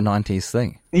was a real '90s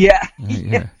thing. Yeah.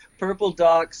 Yeah. Purple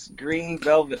docks, green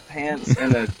velvet pants,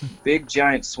 and a big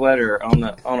giant sweater on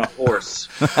a horse.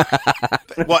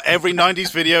 What every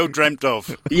 90s video dreamt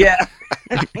of. Yeah.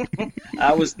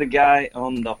 I was the guy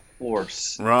on the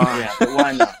horse. Right. Yeah, but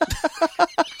why not?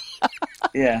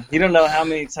 Yeah, you don't know how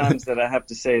many times that I have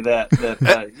to say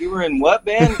that you were in what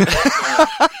band?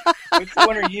 Which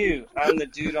one are you? I'm the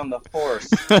dude on the horse.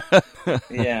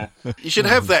 Yeah. You should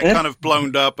have that kind of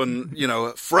blown up and,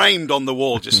 framed on the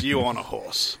wall, just you on a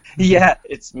horse. Yeah,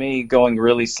 it's me going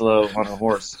really slow on a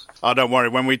horse. Oh, don't worry.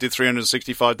 When we did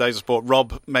 365 Days of Sport,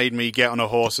 Rob made me get on a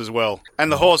horse as well.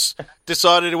 And the horse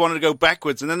decided it wanted to go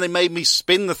backwards, and then they made me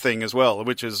spin the thing as well,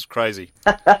 which is crazy.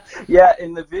 Yeah,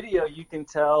 in the video you can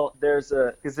tell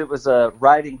because it was a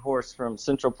riding horse from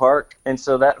Central Park, and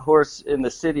so that horse in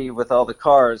the city with all the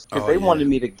cars, because they wanted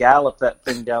me to gallop that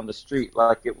thing down the street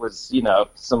like it was,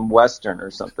 some Western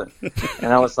or something.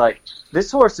 And I was like,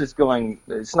 this horse it's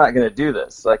not going to do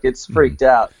this. Like, it's freaked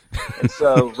out. And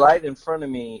so right in front of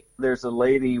me, there's a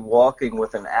lady walking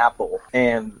with an apple,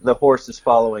 and the horse is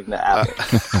following the apple.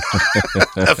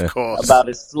 Of course. About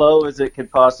as slow as it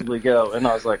could possibly go. And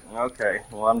I was like, okay,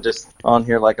 well, I'm just on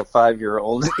here like a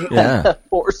 5-year-old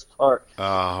horse park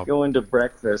going to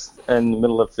breakfast in the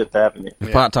middle of Fifth Avenue.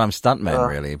 Part-time stuntman,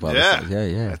 really.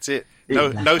 Yeah. That's it.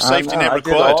 No safety net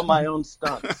required. I did all my own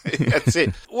stunts. That's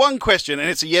it. One question, and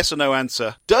it's a yes or no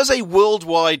answer. Does a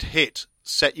worldwide hit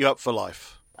set you up for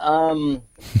life?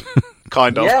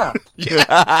 Kind of. Yeah.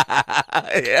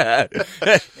 Yeah.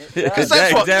 Because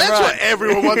that's what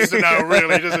everyone wants to know,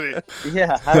 really, doesn't it?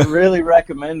 Yeah, I really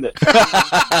recommend it.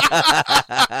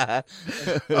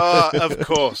 Of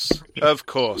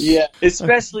course. Yeah,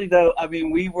 especially though, I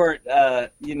mean, we weren't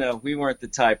the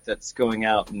type that's going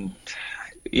out and,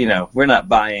 we're not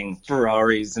buying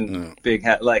Ferraris and big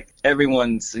like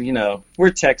everyone's, we're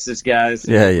Texas guys.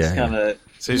 Yeah. Kind of.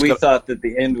 So we thought that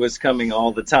the end was coming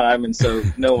all the time, and so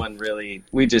no one really.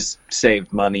 We just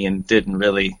saved money and didn't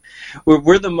really.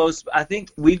 We're the most. I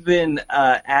think we've been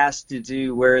asked to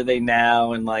do Where Are They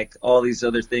Now and like all these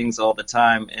other things all the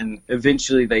time, and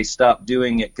eventually they stopped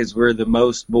doing it because we're the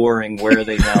most boring Where Are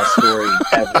They Now story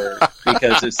ever.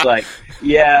 Because it's like,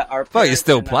 our. Well, you're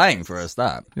still playing for a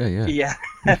start. Yeah. Yeah.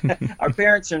 Our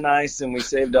parents are nice, and we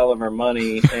saved all of our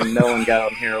money, and no one got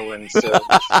on heroin, so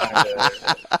it's kind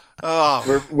of.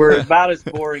 We're about as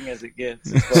boring as it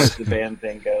gets as far as the band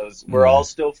thing goes. We're all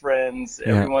still friends.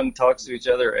 Everyone talks to each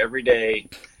other every day.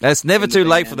 It's never too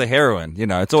late for the heroin. You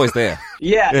know, it's always there.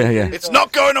 Yeah. It's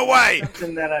not going away.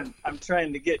 Something that I'm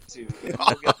trying to get to.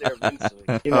 We'll get there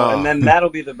eventually. You know, and then that'll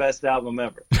be the best album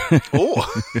ever.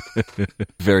 Oh,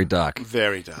 very dark.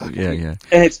 Very dark. Yeah.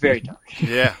 And it's very dark.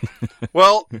 Yeah.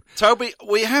 Well, Toby,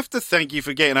 we have to thank you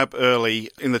for getting up early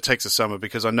in the Texas summer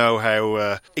because I know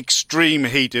how extreme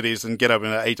heat it is and get up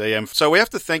at 8 a.m. So we have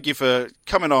to thank you for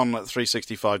coming on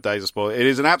 365 Days of Sport. It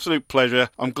is an absolute pleasure.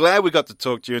 I'm glad we got to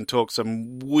talk to you and talk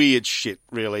some weird shit,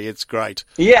 really. It's great.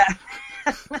 Yeah.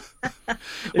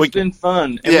 It's been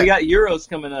fun. And we got Euros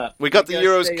coming up. We got the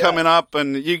Euros coming up,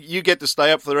 and you get to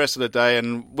stay up for the rest of the day,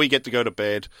 and we get to go to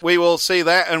bed. We will see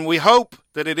that, and we hope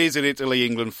that it is an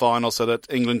Italy-England final so that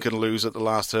England can lose at the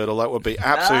last hurdle. That would be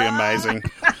absolutely amazing.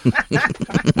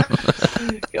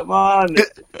 Come on.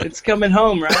 It's coming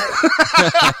home, right?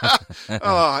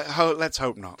 Let's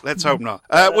hope not. Let's hope not.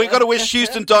 We've got to wish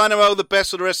Houston Dynamo the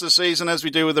best for the rest of the season, as we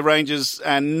do with the Rangers.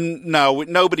 And no,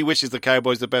 nobody wishes the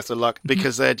Cowboys the best of luck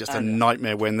because they're just a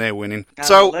nightmare when they're winning.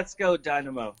 So let's go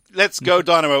Dynamo. Let's go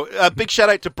Dynamo. Big shout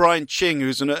out to Brian Ching,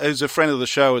 who's a friend of the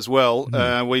show as well.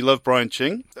 We love Brian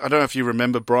Ching. I don't know if you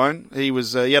remember Brian. He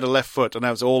had a left foot, and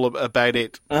that was all about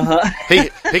it.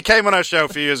 He came on our show a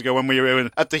few years ago when we were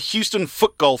at the Houston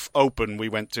Foot Golf Open we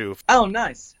went to. Oh,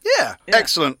 nice. Yeah,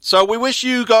 excellent. So we wish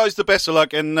you guys the best of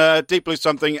luck and Deep Blue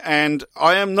something. And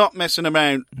I am not messing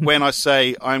around when I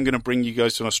say I'm going to bring you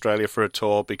guys to Australia for a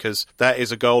tour because that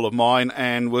is a goal of mine.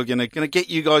 And we're going to get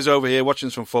you guys over here watching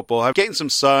some football, getting some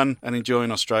sun and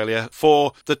enjoying Australia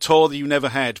for the tour that you never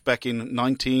had back in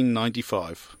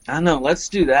 1995. I know. Let's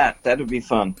do that. That would be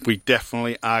fun. We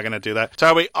definitely are going to do that.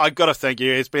 Toby, I got to thank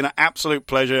you. It's been an absolute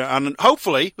pleasure. And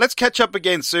hopefully, let's catch up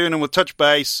again soon and we'll touch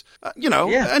base,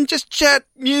 and just chat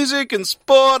music and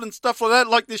sport and stuff like that,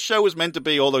 like this show was meant to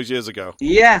be all those years ago.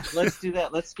 Yeah, let's do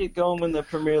that. Let's get going when the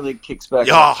Premier League kicks back.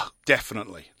 Yeah,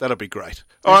 definitely. That'll be great.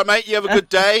 All right, mate, you have a good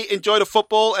day. Enjoy the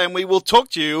football, and we will talk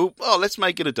to you. Oh, let's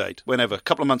make it a date. Whenever. A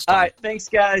couple of months' time. All right, thanks,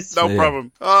 guys. No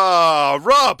problem.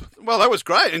 Rob. Well, that was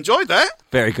great. Enjoyed that.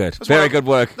 Very good. Very good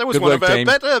work. That was good one work, of our team.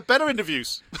 better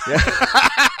interviews.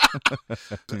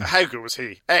 How good was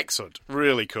he? Excellent.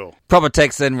 Really cool. Proper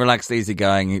Texan, relaxed,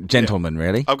 easygoing gentleman,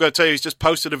 really. I've got to tell you, he's just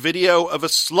posted a video of a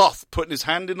sloth putting his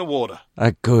hand in the water.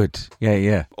 Good.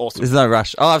 Yeah. Awesome. There's no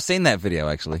rush. Oh, I've seen that video,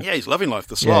 actually. Yeah, he's loving life,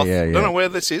 the sloth. Yeah. Don't know where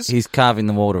this is. He's carving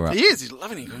the water up. He is. He's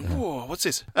loving it. Whoa, what's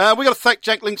this? We got to thank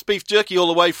Jack Link's Beef Jerky all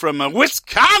the way from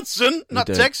Wisconsin, not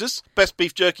Texas. Best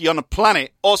beef jerky on the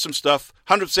planet. Awesome stuff.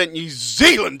 100% New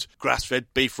Zealand grass-fed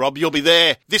beef, Rob. You'll be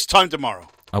there this time tomorrow.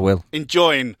 I will.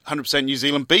 Enjoying 100% New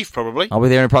Zealand beef, probably. I'll be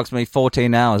there in approximately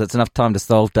 14 hours. That's enough time to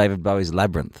solve David Bowie's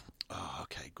Labyrinth. Oh,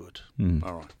 okay, good.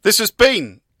 All right. This has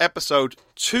been episode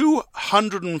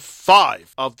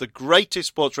 205 of the greatest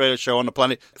sports radio show on the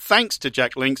planet. Thanks to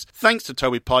Jack Links. Thanks to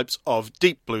Toby Pipes of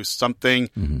Deep Blue Something.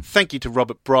 Thank you to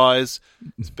Robert Bryars.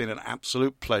 It's been an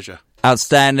absolute pleasure.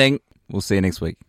 Outstanding. We'll see you next week.